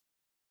like,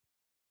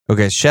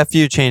 okay,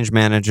 Sheffield changed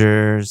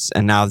managers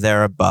and now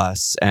they're a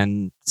bus,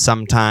 and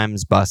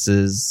sometimes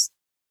buses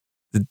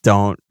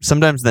don't.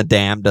 Sometimes the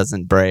dam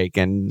doesn't break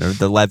or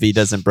the levee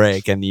doesn't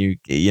break, and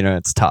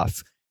it's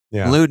tough.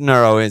 Yeah. Luton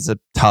are always a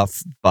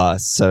tough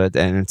bus, and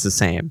it's the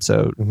same.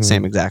 So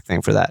same exact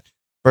thing for that.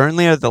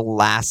 Burnley are the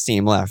last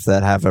team left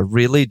that have a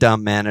really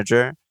dumb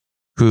manager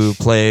who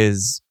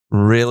plays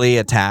really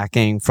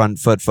attacking front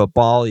foot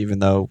football, even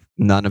though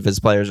none of his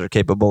players are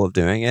capable of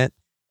doing it.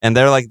 And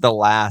they're like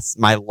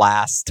my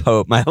last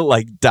hope, my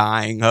like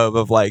dying hope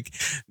of like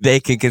they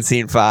could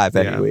concede 5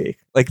 any week.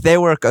 Like they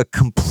were a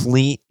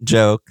complete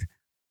joke.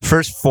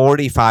 First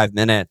 45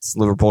 minutes,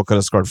 Liverpool could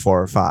have scored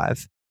 4 or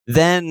 5.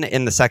 Then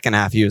in the second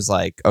half, he was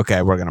like,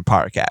 okay, we're going to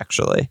park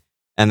actually.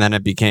 And then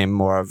it became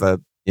more of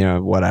a,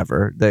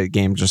 whatever. The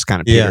game just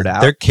kind of petered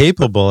out. They're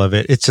capable of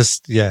it. It's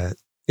just,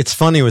 it's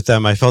funny with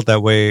them. I felt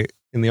that way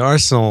in the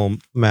Arsenal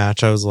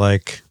match. I was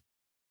like,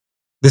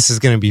 this is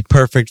going to be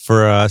perfect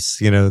for us.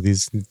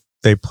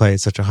 They play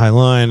such a high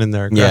line and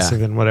they're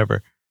aggressive and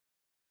whatever.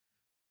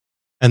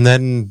 And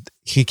then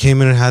he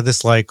came in and had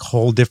this like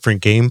whole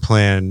different game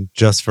plan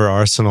just for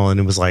Arsenal. And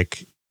it was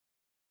like,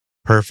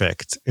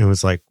 perfect. It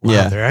was like,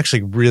 wow, they're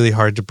actually really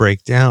hard to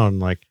break down.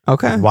 Like,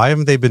 okay, why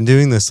haven't they been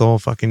doing this the whole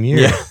fucking year?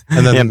 Yeah.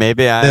 And then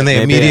then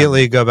they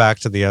immediately go back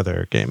to the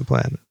other game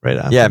plan right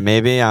after. Yeah,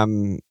 maybe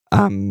I'm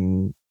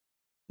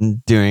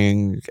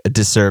doing a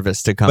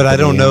disservice to company. But I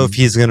don't know if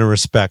he's going to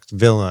respect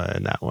Villa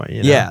in that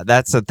way. Yeah,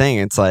 that's the thing.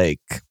 It's like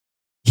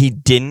he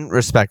didn't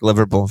respect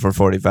Liverpool for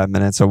 45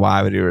 minutes, so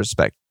why would he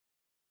respect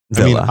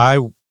Villa? I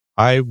mean,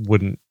 I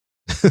wouldn't.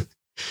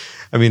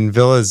 I mean,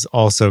 Villa's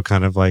also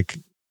kind of like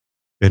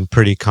been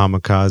pretty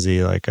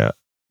kamikaze. Like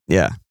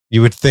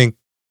you would think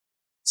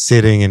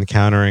sitting and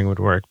countering would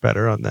work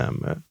better on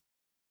them.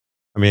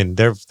 I mean,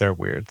 they're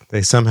weird.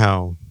 They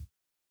somehow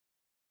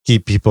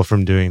keep people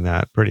from doing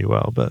that pretty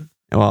well, but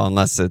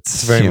unless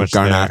it's very much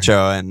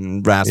Garnacho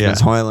and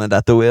Rasmus Højlund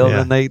at the wheel,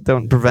 then they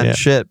don't prevent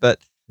shit. But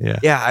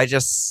I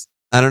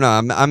don't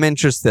know. I'm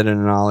interested in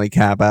an Ollie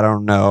cap. I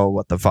don't know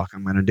what the fuck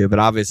I'm gonna do, but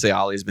obviously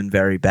Ollie's been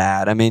very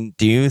bad. I mean,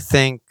 do you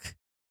think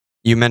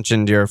you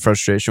mentioned your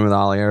frustration with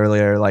Ollie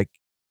earlier? Like,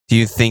 do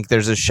you think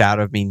there's a shot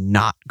of me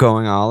not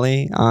going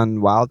Ollie on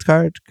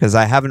Wildcard? Because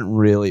I haven't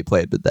really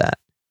played with that.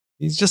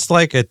 He's just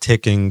like a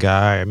ticking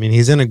guy. I mean,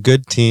 he's in a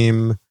good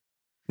team.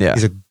 Yeah.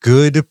 He's a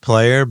good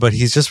player, but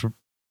he's just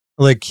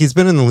like, he's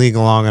been in the league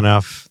long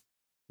enough.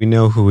 We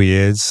know who he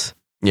is.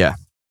 Yeah.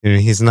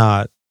 He's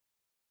not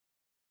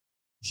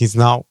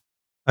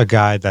a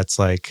guy that's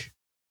like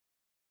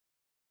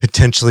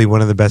potentially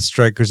one of the best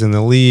strikers in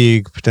the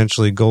league,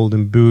 potentially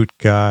golden boot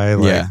guy.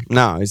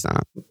 No, he's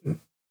not.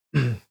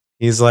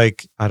 He's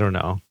like, I don't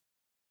know.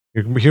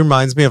 He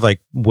reminds me of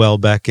like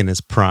Welbeck in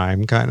his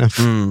prime, kind of.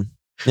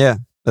 Yeah,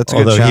 that's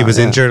a good shot, he was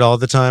injured all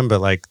the time,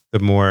 but like the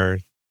more,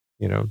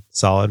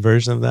 solid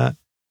version of that.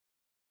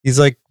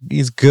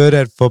 He's good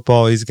at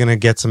football. He's going to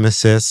get some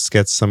assists,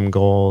 get some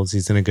goals.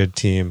 He's in a good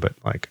team, but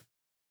like,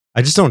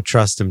 I just don't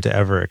trust him to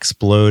ever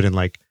explode and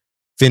like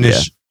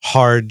finish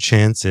hard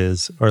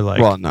chances or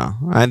like. Well, no,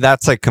 and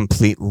that's like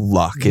complete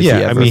luck. If he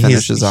ever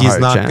finishes he's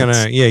not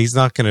gonna. Yeah, he's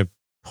not gonna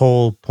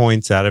pull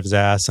points out of his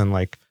ass and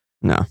like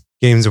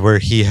games where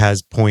he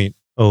has 0.08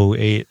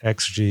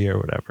 xg or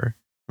whatever.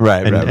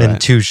 Right, and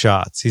 2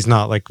 shots. He's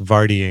not like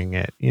Vardying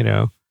it,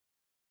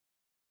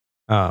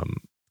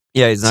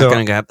 he's not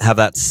going to have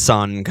that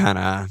Son kind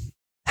of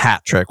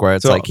hat trick where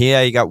it's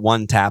you got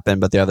 1 tap in,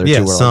 but the other 2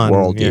 were like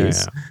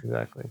worldies. Yeah,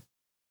 exactly.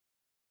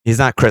 He's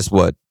not Chris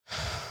Wood.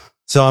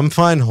 So I'm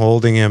fine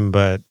holding him,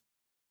 but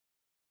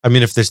I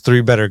mean, if there's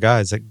 3 better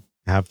guys that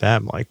have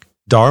them, like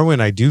Darwin,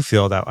 I do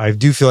feel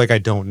like I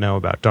don't know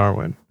about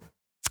Darwin.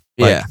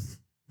 Like,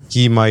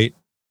 he might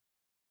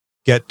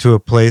get to a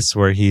place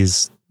where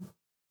he's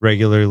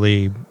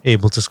regularly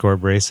able to score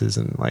braces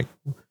and like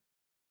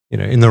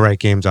in the right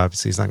games,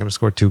 obviously he's not going to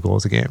score 2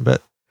 goals a game,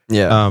 but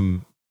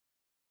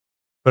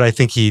but I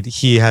think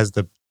he has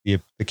the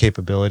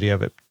capability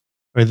of it,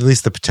 or at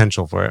least the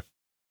potential for it.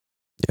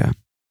 Yeah.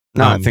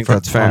 No, I think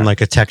that's fair. On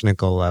like a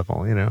technical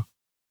level,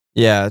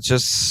 Yeah, it's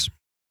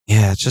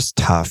just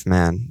tough,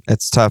 man.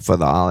 It's tough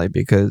with Ollie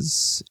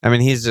because, I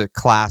mean, he's a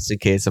classic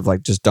case of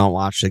like, just don't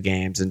watch the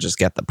games and just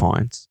get the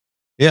points.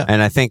 Yeah.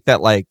 And I think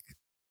that like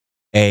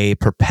a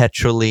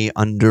perpetually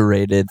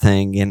underrated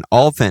thing in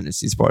all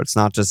fantasy sports,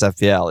 not just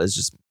FPL, is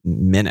just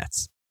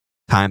minutes,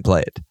 time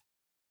played.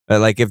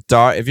 But like if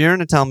you're going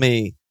to tell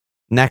me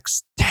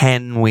next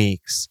 10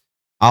 weeks,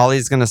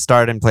 Ollie's going to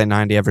start and play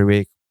 90 every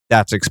week,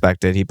 that's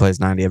expected. He plays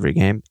 90 every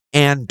game.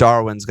 And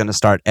Darwin's going to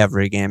start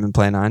every game and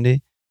play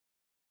 90.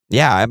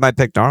 Yeah, I might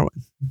pick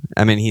Darwin.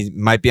 I mean, he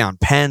might be on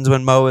pens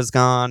when Mo is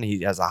gone.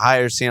 He has a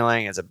higher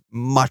ceiling, has a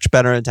much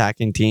better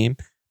attacking team.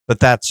 But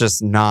that's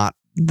just not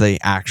the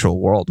actual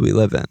world we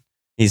live in.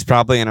 He's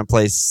probably going to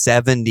play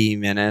 70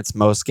 minutes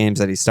most games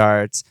that he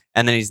starts.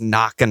 And then he's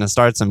not going to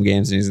start some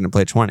games and he's going to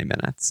play 20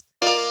 minutes.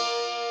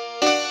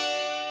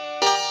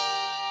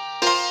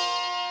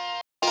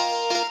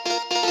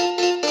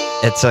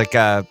 It's like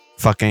a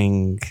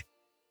fucking...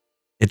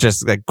 It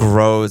just like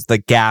grows. The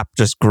gap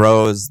just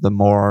grows the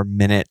more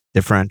minute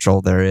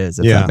differential there is,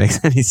 if that makes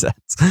any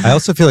sense. I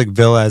also feel like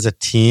Villa as a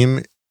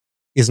team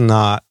is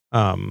not...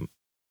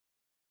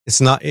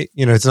 it's not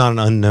an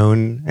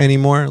unknown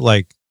anymore.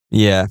 Like,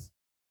 yeah,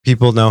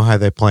 people know how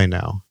they play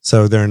now.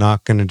 So they're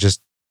not going to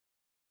just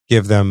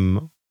give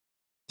them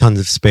tons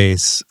of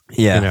space.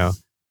 Yeah.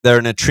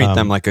 They're going to treat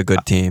them like a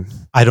good team.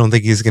 I don't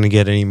think he's going to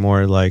get any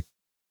more like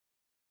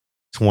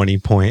 20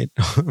 point.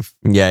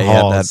 Yeah, he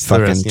had that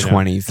fucking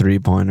 23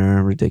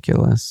 pointer.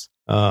 Ridiculous.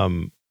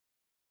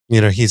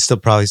 He's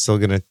probably still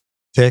going to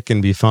tick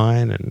and be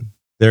fine, and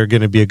they're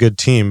going to be a good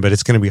team, but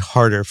it's going to be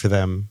harder for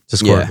them to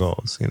score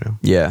goals,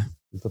 Yeah.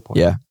 That's the point.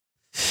 Yeah.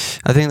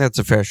 I think that's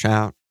a fair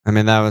shout. I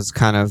mean, that was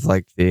kind of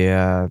like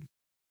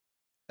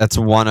that's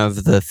one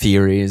of the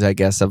theories, I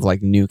guess, of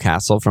like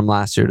Newcastle from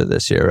last year to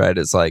this year, right?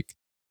 It's like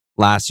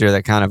last year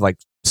they kind of like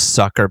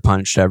sucker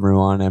punched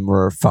everyone and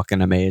were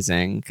fucking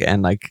amazing,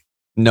 and like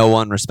no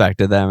one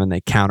respected them and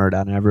they countered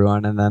on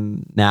everyone, and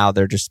then now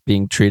they're just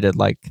being treated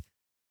like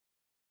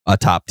a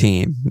top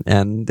team,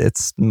 and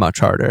it's much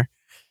harder,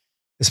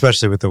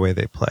 especially with the way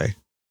they play.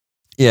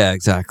 Yeah,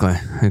 exactly.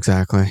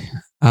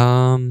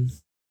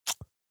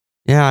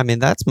 Yeah, I mean,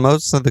 that's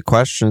most of the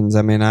questions.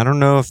 I mean, I don't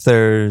know if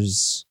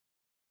there's...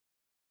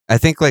 I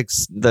think like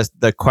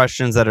the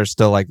questions that are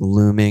still like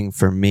looming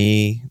for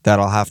me that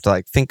I'll have to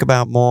like think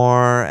about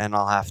more, and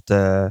I'll have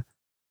to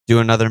do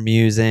another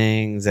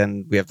musings,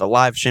 and we have the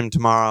live stream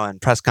tomorrow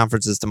and press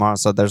conferences tomorrow.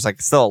 So there's like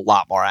still a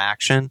lot more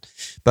action,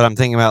 but I'm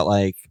thinking about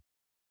like,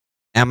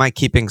 am I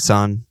keeping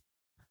Son?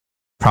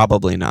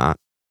 Probably not.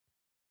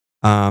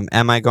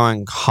 Am I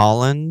going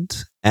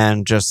Holland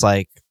and just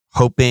like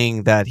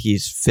hoping that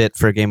he's fit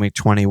for game week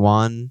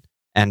 21,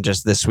 and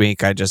just this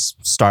week I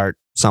just start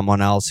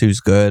someone else who's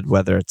good,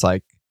 whether it's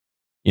like,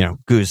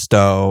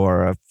 Gusto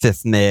or a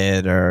fifth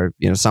mid or,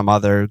 some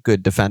other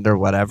good defender,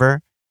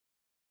 whatever?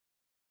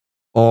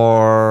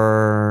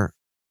 Or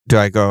do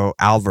I go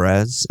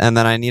Alvarez? And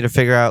then I need to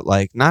figure out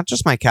like, not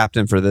just my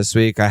captain for this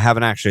week. I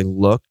haven't actually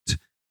looked,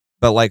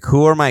 but like,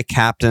 who are my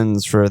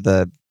captains for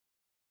the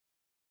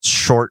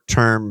short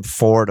term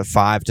 4 to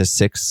 5 to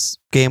 6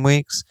 game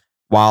weeks?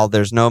 While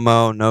there's no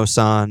Mo, no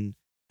Son,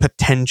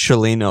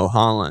 potentially no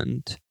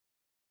Holland,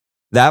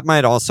 that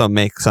might also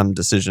make some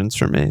decisions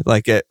for me.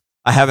 Like I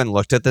haven't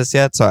looked at this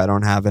yet, so I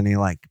don't have any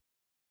like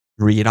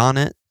read on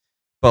it.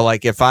 But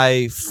like if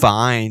I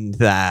find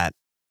that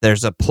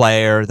there's a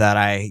player that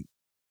I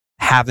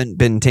haven't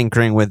been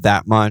tinkering with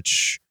that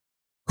much,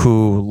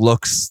 who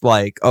looks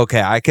like,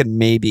 okay, I could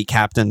maybe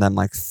captain them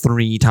like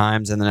 3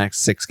 times in the next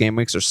 6 game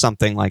weeks or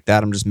something like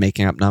that. I'm just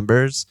making up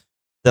numbers.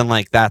 Then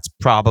like that's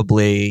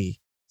probably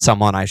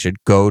someone I should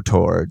go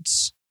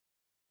towards.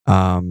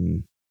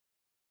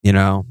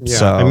 Yeah,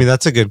 so I mean,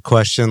 that's a good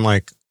question.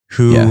 Like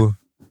who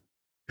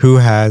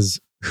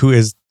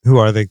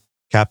are the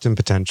captain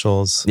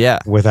potentials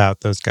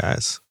without those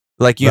guys?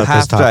 Like you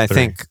have to, I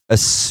think,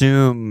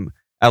 assume,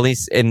 at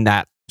least in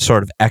that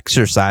sort of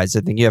exercise,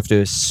 I think you have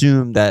to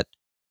assume that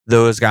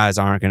those guys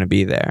aren't going to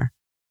be there.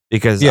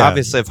 Because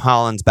obviously if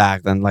Holland's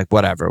back, then like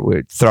whatever,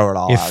 we'd throw it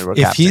all out.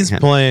 If he's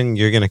playing,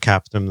 you're going to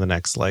captain him the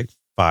next like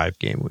 5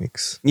 game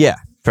weeks. Yeah,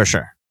 for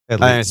sure.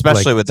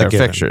 Especially with their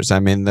fixtures. I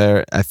mean,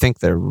 I think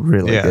they're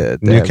really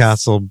good.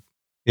 Newcastle,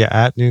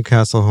 at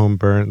Newcastle, home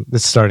Burn.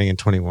 It's starting in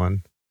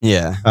 21.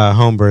 Yeah.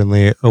 Home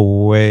Burnley,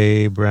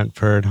 away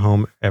Brentford,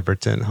 home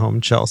Everton, home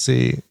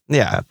Chelsea.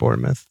 Yeah. At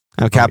Bournemouth.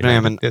 I'm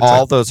captaining them in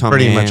all those home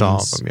games. Pretty much all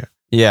of them, yeah.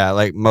 Yeah,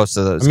 like most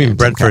of those. I mean,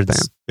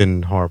 Brentford's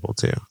been horrible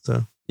too.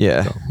 So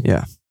yeah.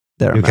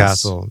 They're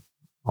Newcastle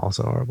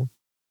also horrible.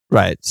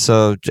 Right.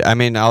 So I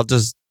mean, I'll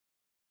just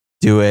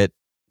do it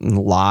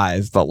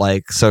live, but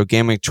like, so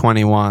game week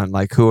 21,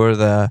 like who are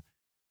the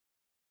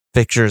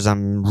fixtures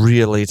I'm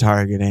really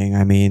targeting?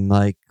 I mean,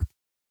 like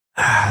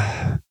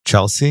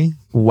Chelsea?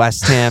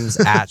 West Ham's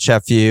at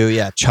Sheffield.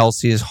 Yeah,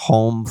 Chelsea's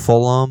home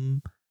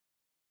Fulham.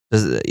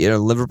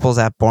 Liverpool's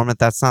at Bournemouth.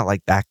 That's not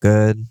like that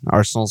good.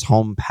 Arsenal's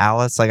home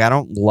Palace. Like, I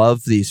don't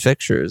love these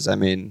fixtures. I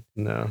mean,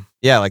 no.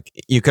 Yeah, like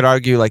you could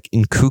argue like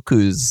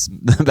Nkuku's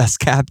the best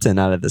captain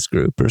out of this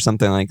group or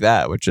something like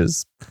that, which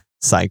is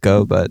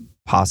psycho, but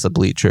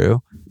possibly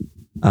true.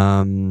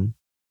 Game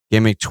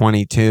week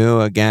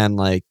 22, again,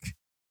 like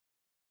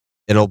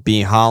it'll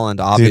be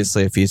Haaland,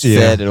 obviously, if he's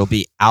fit. It'll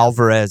be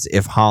Alvarez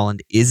if Haaland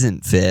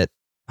isn't fit,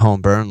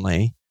 home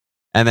Burnley.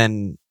 And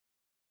then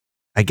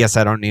I guess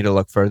I don't need to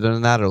look further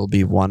than that. It'll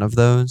be one of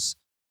those.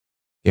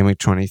 Game week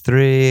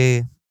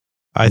 23.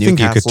 I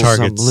think you could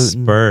target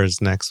Spurs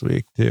next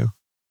week, too.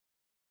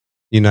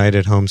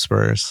 United home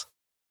Spurs.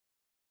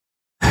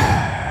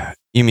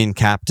 You mean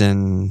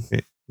Captain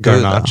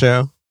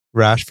Garnacho,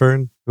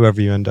 Rashford, whoever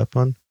you end up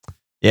on?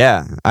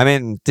 Yeah. I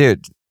mean,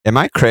 dude, am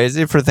I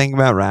crazy for thinking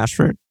about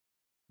Rashford?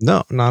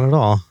 No, not at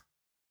all.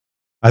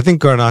 I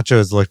think Garnacho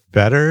has looked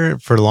better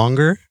for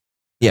longer.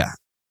 Yeah.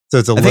 So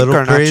it's a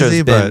little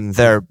crazy, but been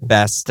their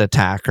best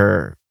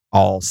attacker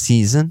all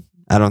season.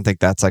 I don't think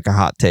that's like a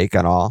hot take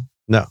at all.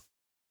 No.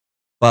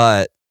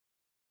 But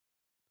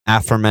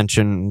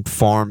aforementioned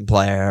form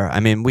player. I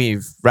mean,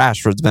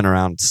 Rashford's been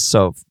around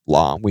so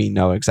long. We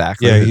know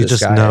exactly who you this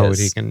just guy know is. what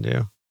he can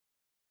do.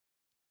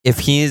 If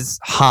he's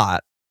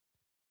hot,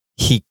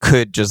 he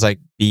could just like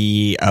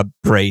be a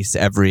brace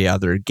every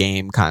other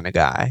game kind of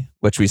guy,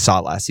 which we saw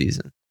last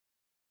season.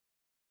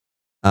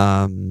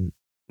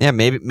 Yeah,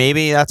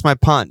 maybe that's my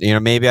punt.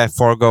 Maybe I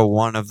forego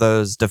one of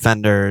those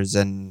defenders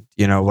and,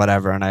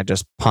 whatever, and I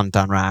just punt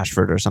on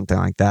Rashford or something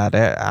like that.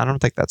 I don't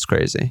think that's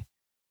crazy.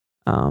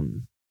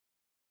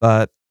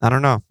 But I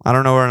don't know. I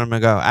don't know where I'm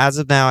going to go. As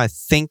of now, I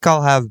think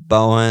I'll have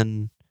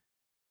Bowen.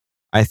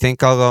 I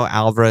think I'll go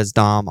Alvarez,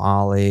 Dom,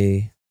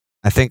 Ollie.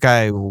 I think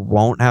I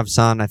won't have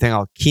Son. I think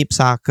I'll keep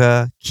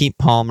Saka, keep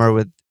Palmer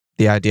with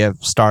the idea of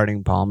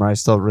starting Palmer. I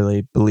still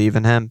really believe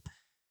in him.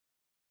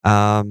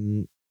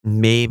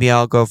 Maybe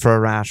I'll go for a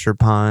Rashford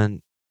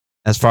punt.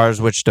 As far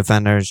as which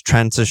defenders,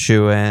 Trent's a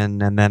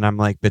shoe-in, and then I'm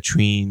like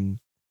between,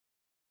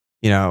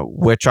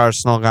 which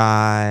Arsenal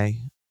guy,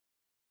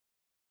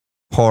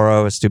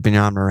 Porro,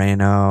 Estupinian,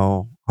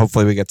 Moreno.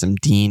 Hopefully we get some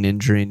Dean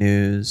injury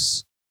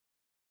news.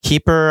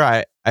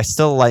 Keeper, I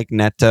still like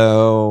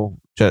Neto,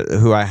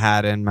 who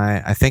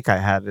I think I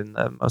had in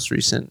the most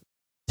recent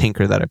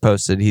Tinker that I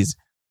posted. He's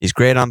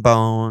great on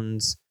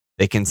bones.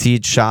 They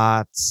concede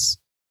shots.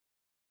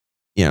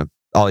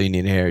 All you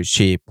need to hear is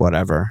cheap,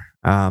 whatever.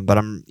 But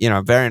I'm,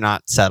 very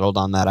not settled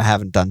on that. I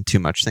haven't done too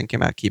much thinking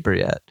about keeper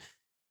yet.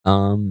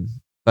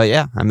 But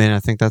yeah, I mean, I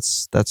think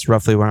that's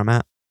roughly where I'm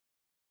at.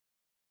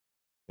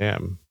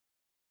 Damn.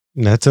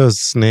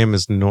 Neto's name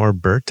is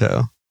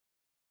Norberto.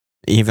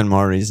 Even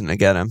more reason to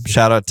get him.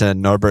 Shout out to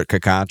Norbert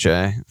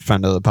Kakache,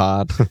 friend of the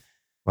pod.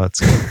 Let's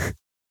go.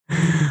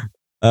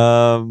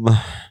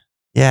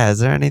 Yeah, is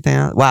there anything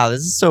else? Wow,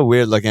 this is so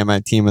weird looking at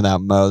my team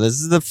without Mo. This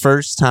is the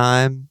first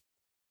time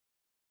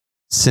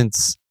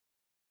since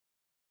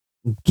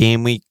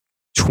game week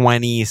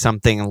 20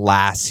 something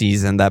last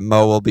season that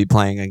Mo will be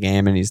playing a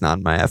game and he's not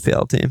in my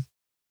FPL team.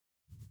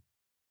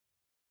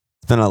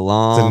 It's been a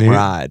long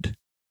ride.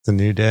 It's a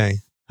new day.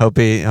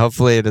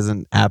 Hopefully it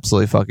doesn't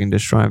absolutely fucking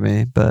destroy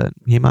me, but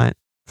he might.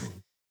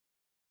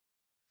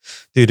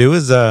 Dude, it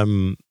was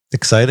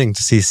exciting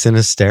to see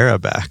Sinistera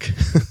back.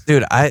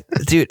 Dude,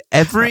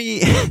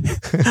 every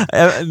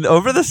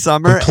over the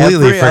summer,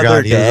 completely every forgot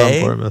other he day, was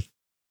on Bournemouth.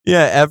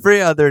 Yeah,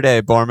 every other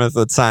day, Bournemouth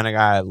would sign a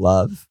guy I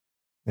love.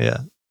 Yeah.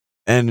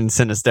 And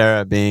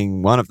Sinistera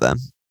being one of them.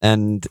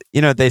 And,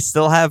 they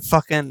still have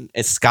fucking...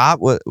 Is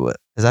Scott... What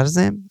is that his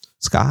name?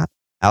 Scott?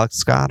 Alex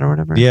Scott or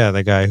whatever? Yeah,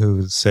 the guy who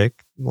was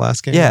sick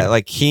last game. Yeah,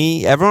 like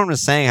everyone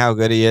was saying how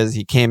good he is.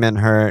 He came in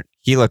hurt.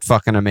 He looked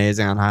fucking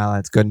amazing on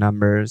highlights. Good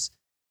numbers.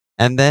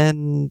 And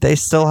then they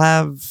still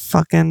have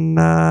fucking...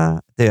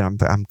 dude,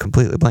 I'm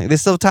completely blank. They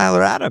still have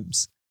Tyler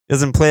Adams. He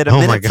hasn't played a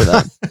minute for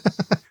them.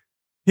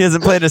 He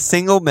hasn't played a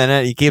single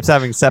minute. He keeps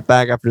having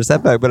setback after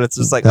setback, but it's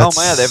just like, oh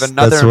man, they have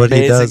another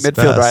amazing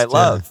midfielder I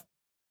love.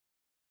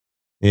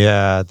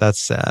 Yeah, that's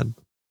sad.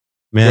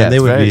 Man, they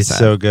would be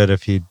so good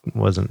if he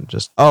wasn't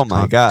just oh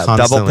my god,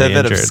 double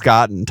pivot injured. of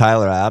Scott and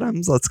Tyler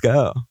Adams. Let's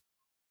go.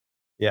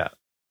 Yeah.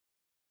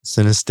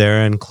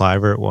 Sinistera and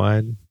Kluivert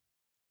wide.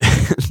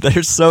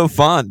 They're so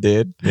fun,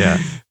 dude. Yeah.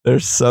 They're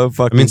so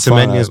fucking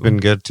Semenya's been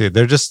good too.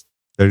 They're just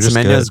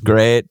Semenya's good.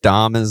 great.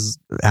 Dom is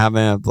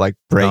having a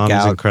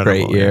breakout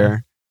great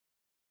year.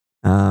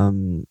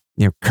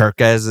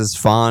 Kirkez is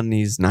fun.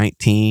 He's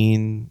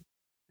 19,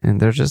 and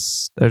they're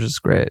just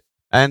great.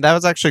 And that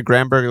was actually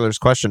Graham Burglar's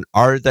question.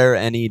 Are there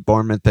any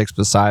Bournemouth picks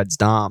besides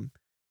Dom?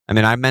 I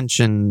mean, I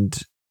mentioned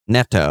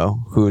Neto,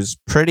 who's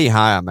pretty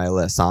high on my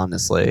list,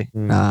 honestly,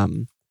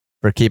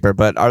 for keeper.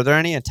 But are there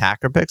any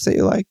attacker picks that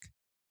you like?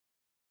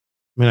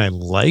 I mean, I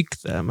like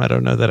them. I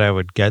don't know that I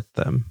would get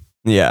them.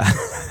 Yeah.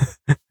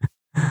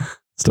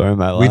 Story of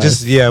my life.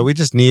 We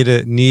just need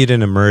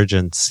an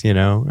emergence,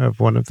 of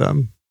one of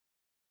them.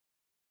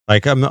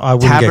 Like I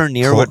wouldn't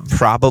Tavernier would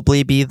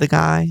probably be the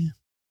guy.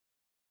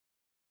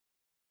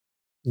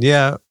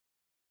 Yeah,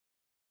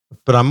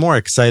 but I'm more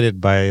excited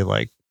by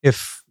like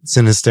if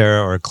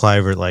Sinistera or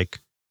Cliver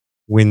like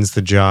wins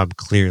the job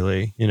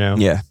clearly, you know?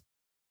 Yeah.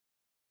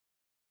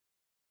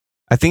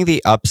 I think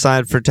the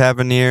upside for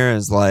Tavernier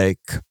is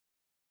like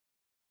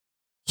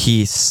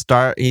he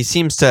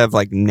seems to have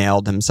like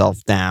nailed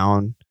himself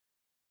down,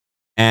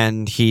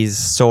 and he's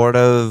sort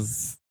of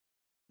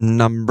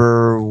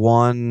number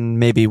one,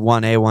 maybe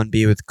 1A,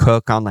 1B with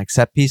Cook on like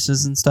set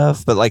pieces and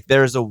stuff. But like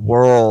there's a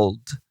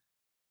world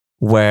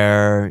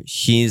where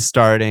he's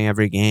starting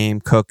every game.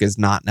 Cook is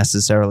not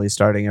necessarily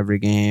starting every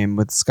game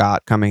with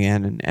Scott coming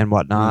in and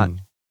whatnot.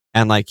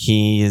 And like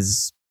he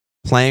is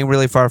playing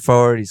really far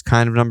forward. He's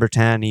kind of number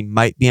 10. He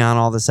might be on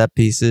all the set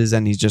pieces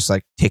and he's just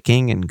like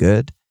ticking and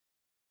good.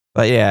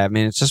 But yeah, I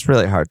mean, it's just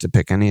really hard to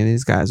pick any of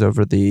these guys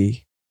over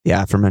the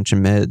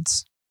aforementioned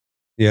mids.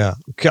 Yeah.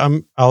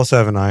 I also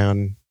have an eye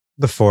on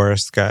the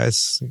Forest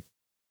guys.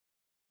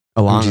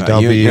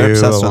 Alonga. You're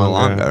obsessed with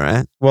Alonga,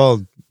 right?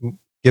 Well,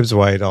 Gibbs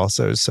White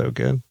also is so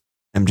good.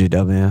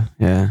 MGW,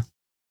 yeah.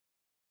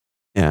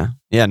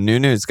 Yeah,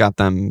 Nunu's got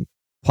them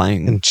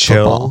playing and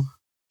football.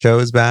 Joe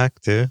is back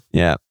too.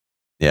 Yeah.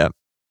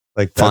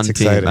 Like fun that's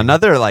exciting. Team.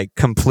 Another like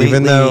completely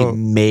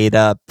made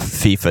up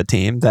FIFA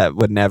team that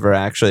would never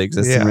actually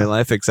exist in real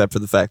life, except for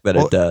the fact that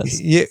it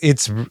does. Yeah,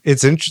 it's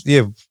interesting.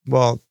 Yeah,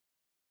 well,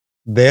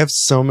 they have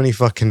so many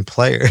fucking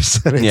players.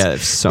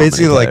 It's so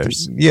basically many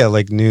players.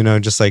 like Nuno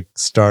just like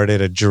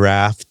started a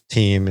draft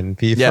team in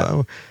FIFA.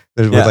 Yeah.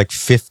 With like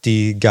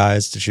 50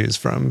 guys to choose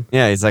from.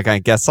 Yeah, he's like, I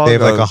guess I'll They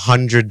have like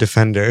 100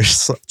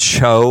 defenders.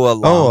 Cho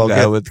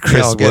Alonga with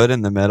Chris Wood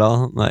in the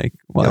middle. Like,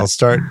 what? I'll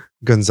start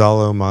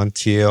Gonzalo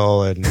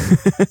Montiel and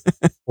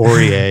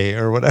Aurier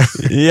or whatever.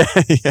 Yeah.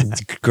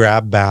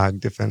 Grab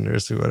bag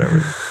defenders or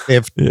whatever. They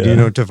have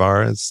Dino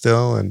Tavares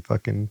still and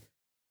fucking...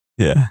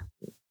 Yeah.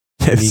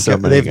 They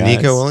have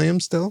Nico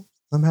Williams still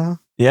somehow.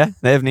 Yeah,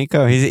 they have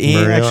Nico. He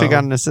actually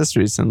got an assist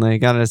recently. He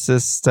got an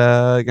assist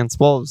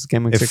against Wolves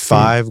game week 16.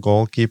 5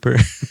 goalkeeper.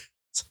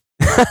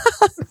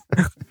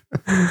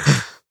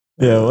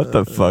 Yeah, what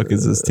the fuck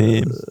is this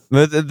team?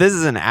 But this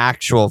is an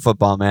actual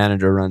Football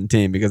Manager run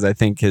team because I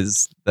think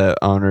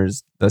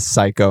the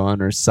psycho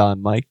owner's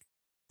son like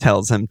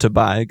tells him to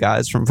buy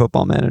guys from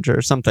Football Manager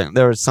or something.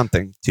 There was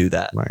something to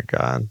that. My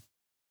God.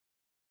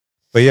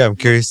 But yeah, I'm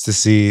curious to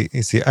see.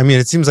 I mean,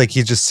 it seems like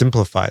he just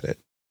simplified it.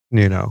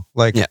 You know,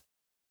 like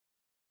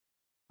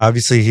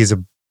obviously he's a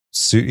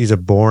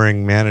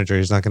boring manager.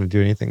 He's not going to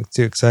do anything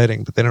too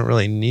exciting, but they don't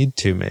really need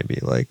to. Maybe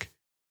like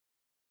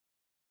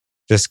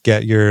just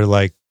get your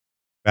like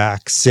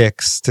back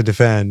 6 to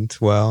defend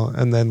well,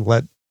 and then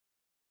let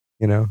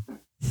your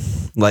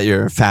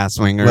fast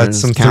wingers let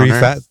some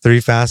three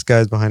fast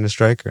guys behind a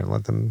striker and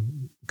let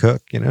them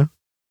cook. You know.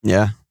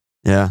 Yeah.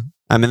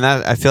 I mean,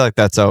 I feel like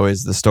that's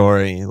always the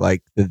story.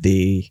 Like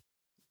the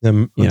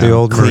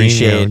old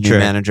cliche new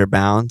manager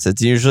bounce.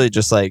 It's usually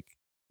just like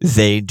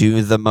they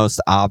do the most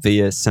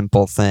obvious,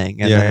 simple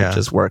thing, and then it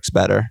just works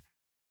better.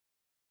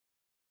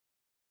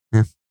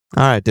 Yeah.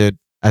 All right, dude.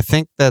 I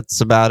think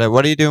that's about it.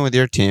 What are you doing with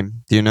your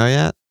team? Do you know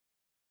yet?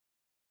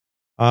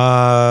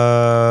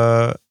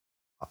 I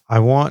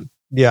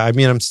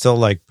mean, I'm still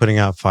like putting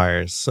out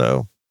fires.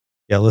 So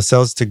yeah,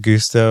 Lascelles to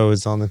Gusto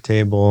is on the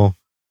table.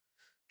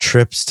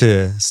 Trips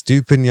to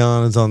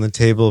Stupignon is on the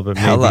table, but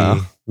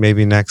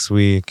maybe next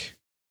week.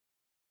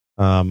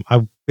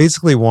 I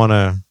basically want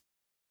to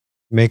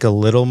make a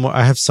little more.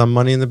 I have some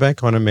money in the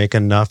bank. I want to make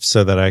enough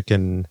so that I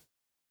can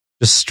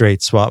just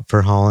straight swap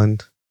for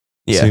Holland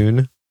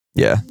soon.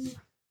 Yeah.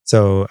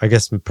 So I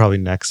guess probably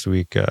next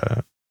week,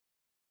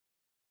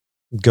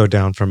 go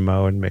down from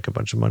Mo and make a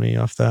bunch of money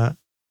off that.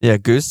 Yeah,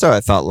 Gusto I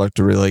thought looked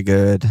really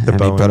good.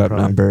 And he put up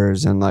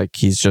numbers, and like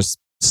he's just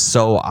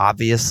so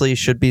obviously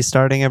should be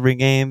starting every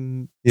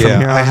game. Yeah, from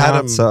here I had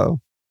out, him.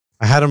 So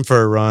I had him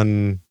for a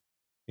run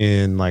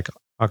in like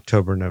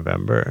October,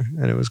 November,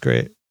 and it was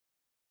great.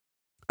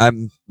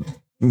 I'm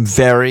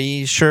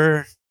very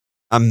sure.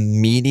 I'm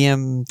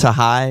medium to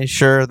high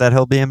sure that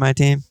he'll be in my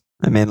team.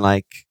 I mean,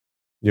 like,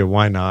 yeah,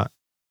 why not?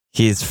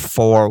 He's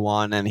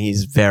 4-1 and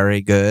he's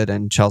very good,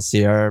 and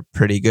Chelsea are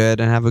pretty good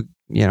and have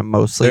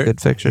mostly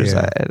good fixtures.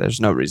 Yeah. There's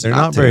no reason.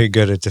 They're not very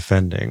good at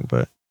defending,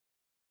 but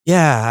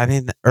yeah, I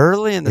mean,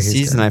 early in the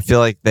season, good. I feel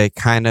like they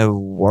kind of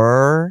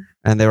were,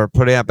 and they were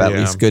putting up at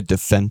least good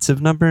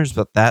defensive numbers,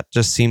 but that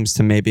just seems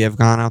to maybe have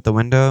gone out the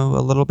window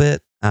a little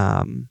bit.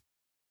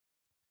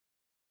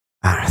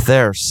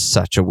 They're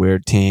such a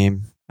weird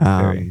team.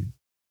 I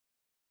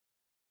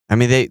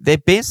mean, they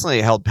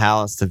basically held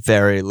Palace to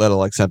very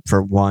little, except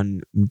for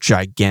one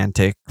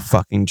gigantic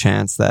fucking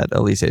chance that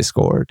Elise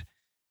scored,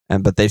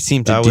 but they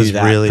seem to do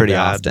that really pretty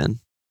often.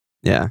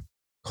 Yeah,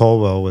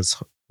 Colwell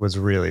was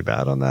really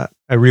bad on that.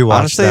 I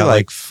rewatched that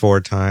like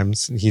 4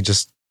 times. And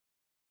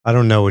I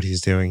don't know what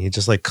he's doing. He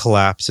just like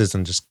collapses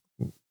and just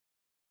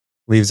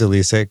leaves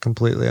Elise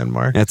completely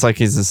unmarked. It's like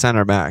he's a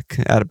center back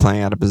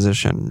playing out of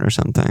position or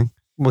something.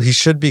 Well, he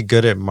should be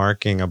good at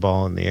marking a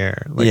ball in the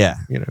air. Like,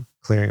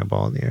 clearing a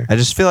ball in the air. I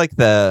just feel like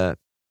the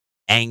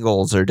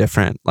angles are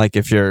different. Like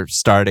if you're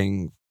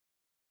starting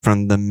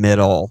from the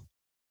middle,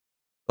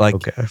 like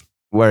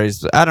where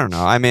he's, I don't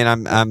know. I mean,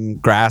 I'm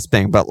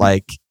grasping, but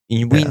like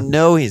we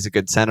know he's a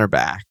good center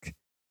back,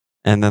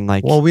 and then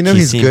like, well, we know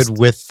he's good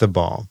with the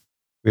ball.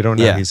 We don't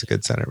know he's a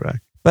good center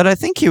back, but I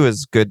think he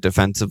was good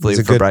defensively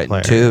for Brighton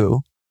player.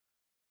 Too.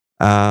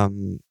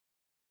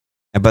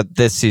 But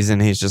this season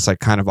he's just like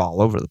kind of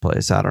all over the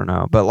place. I don't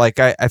know, but like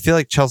I feel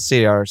like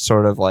Chelsea are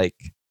sort of like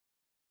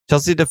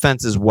Chelsea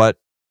defense is what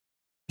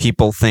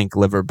people think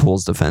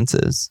Liverpool's defense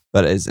is,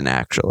 but isn't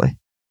actually,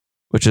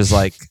 which is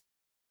like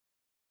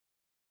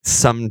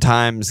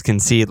sometimes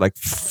concede like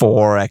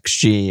 4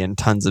 XG and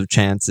tons of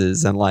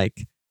chances, and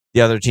like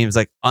the other team's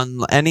like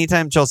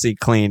anytime Chelsea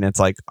clean, it's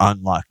like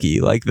unlucky.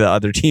 Like the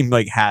other team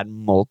like had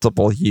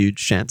multiple huge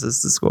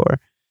chances to score.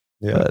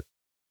 Yeah, but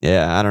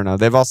yeah, I don't know.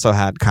 They've also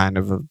had kind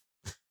of a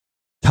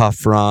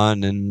tough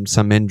run and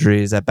some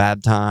injuries at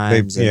bad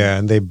times.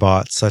 And they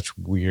bought such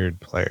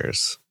weird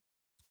players.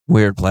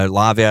 Weird player.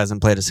 Lavia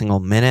hasn't played a single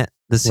minute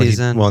this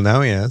season. Now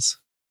he has.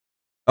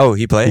 Oh,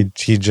 he played?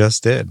 He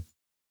just did.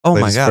 Oh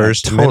my God, I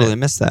totally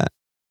missed that.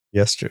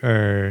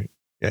 Yesterday.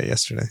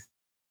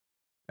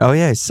 Oh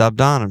yeah, he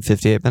subbed on in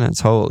 58 minutes.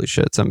 Holy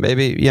shit. So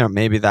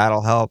maybe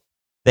that'll help.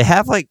 They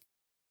have like,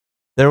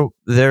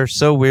 they're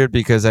so weird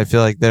because I feel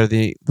like they're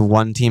the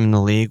one team in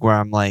the league where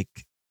I'm like,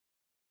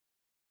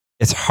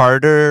 it's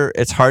hard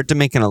to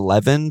make an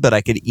 11, but I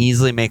could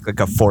easily make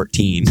like a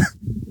 14.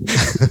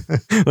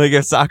 Like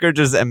if soccer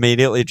just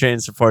immediately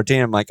changed to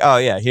 14, I'm like, oh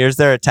yeah, here's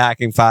their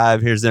attacking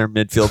 5, here's their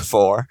midfield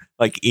 4.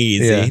 Like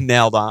easy,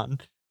 nailed on.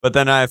 But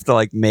then I have to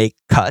like make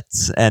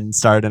cuts and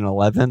start an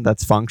 11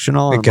 that's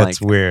functional. It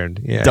gets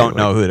weird. Yeah, don't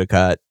know who to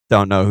cut.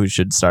 Don't know who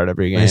should start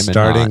every game.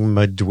 Starting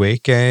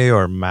Madueke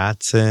or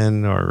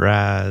Matson or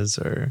Raz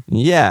or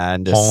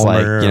and just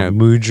Palmer, like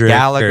Mudryk,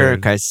 Gallagher,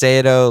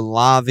 Caicedo,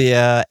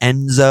 Lavia,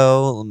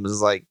 Enzo. It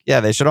was like, yeah,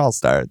 they should all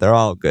start. They're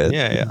all good.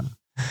 Yeah.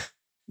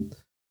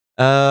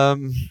 All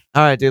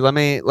right, dude. Let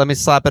me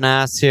slap an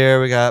ass here.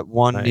 We got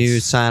one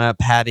new sign up,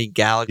 Paddy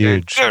Gallagher.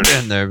 Huge. Get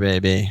in there,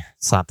 baby.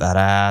 Slap that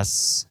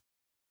ass.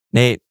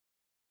 Nate,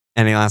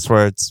 any last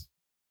words?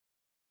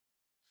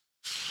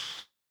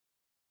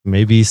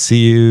 Maybe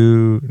see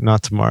you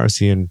not tomorrow.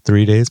 See you in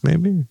 3 days,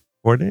 maybe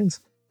 4 days.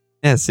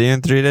 Yeah, see you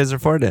in 3 days or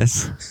 4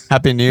 days.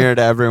 Happy New Year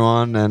to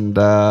everyone, and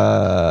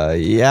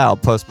I'll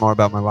post more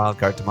about my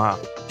wildcard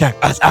tomorrow. Check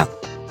us out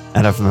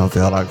at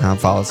fmlfield.com.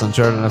 Follow us on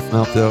Twitter at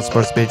fmlfield,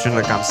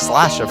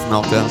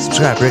 sportspatreon.com/fmlfield.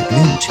 Subscribe, rate,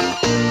 YouTube.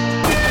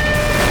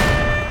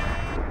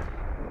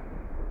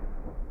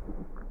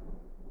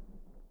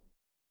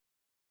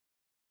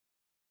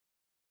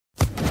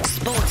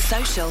 Sports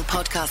Social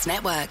Podcast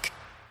Network.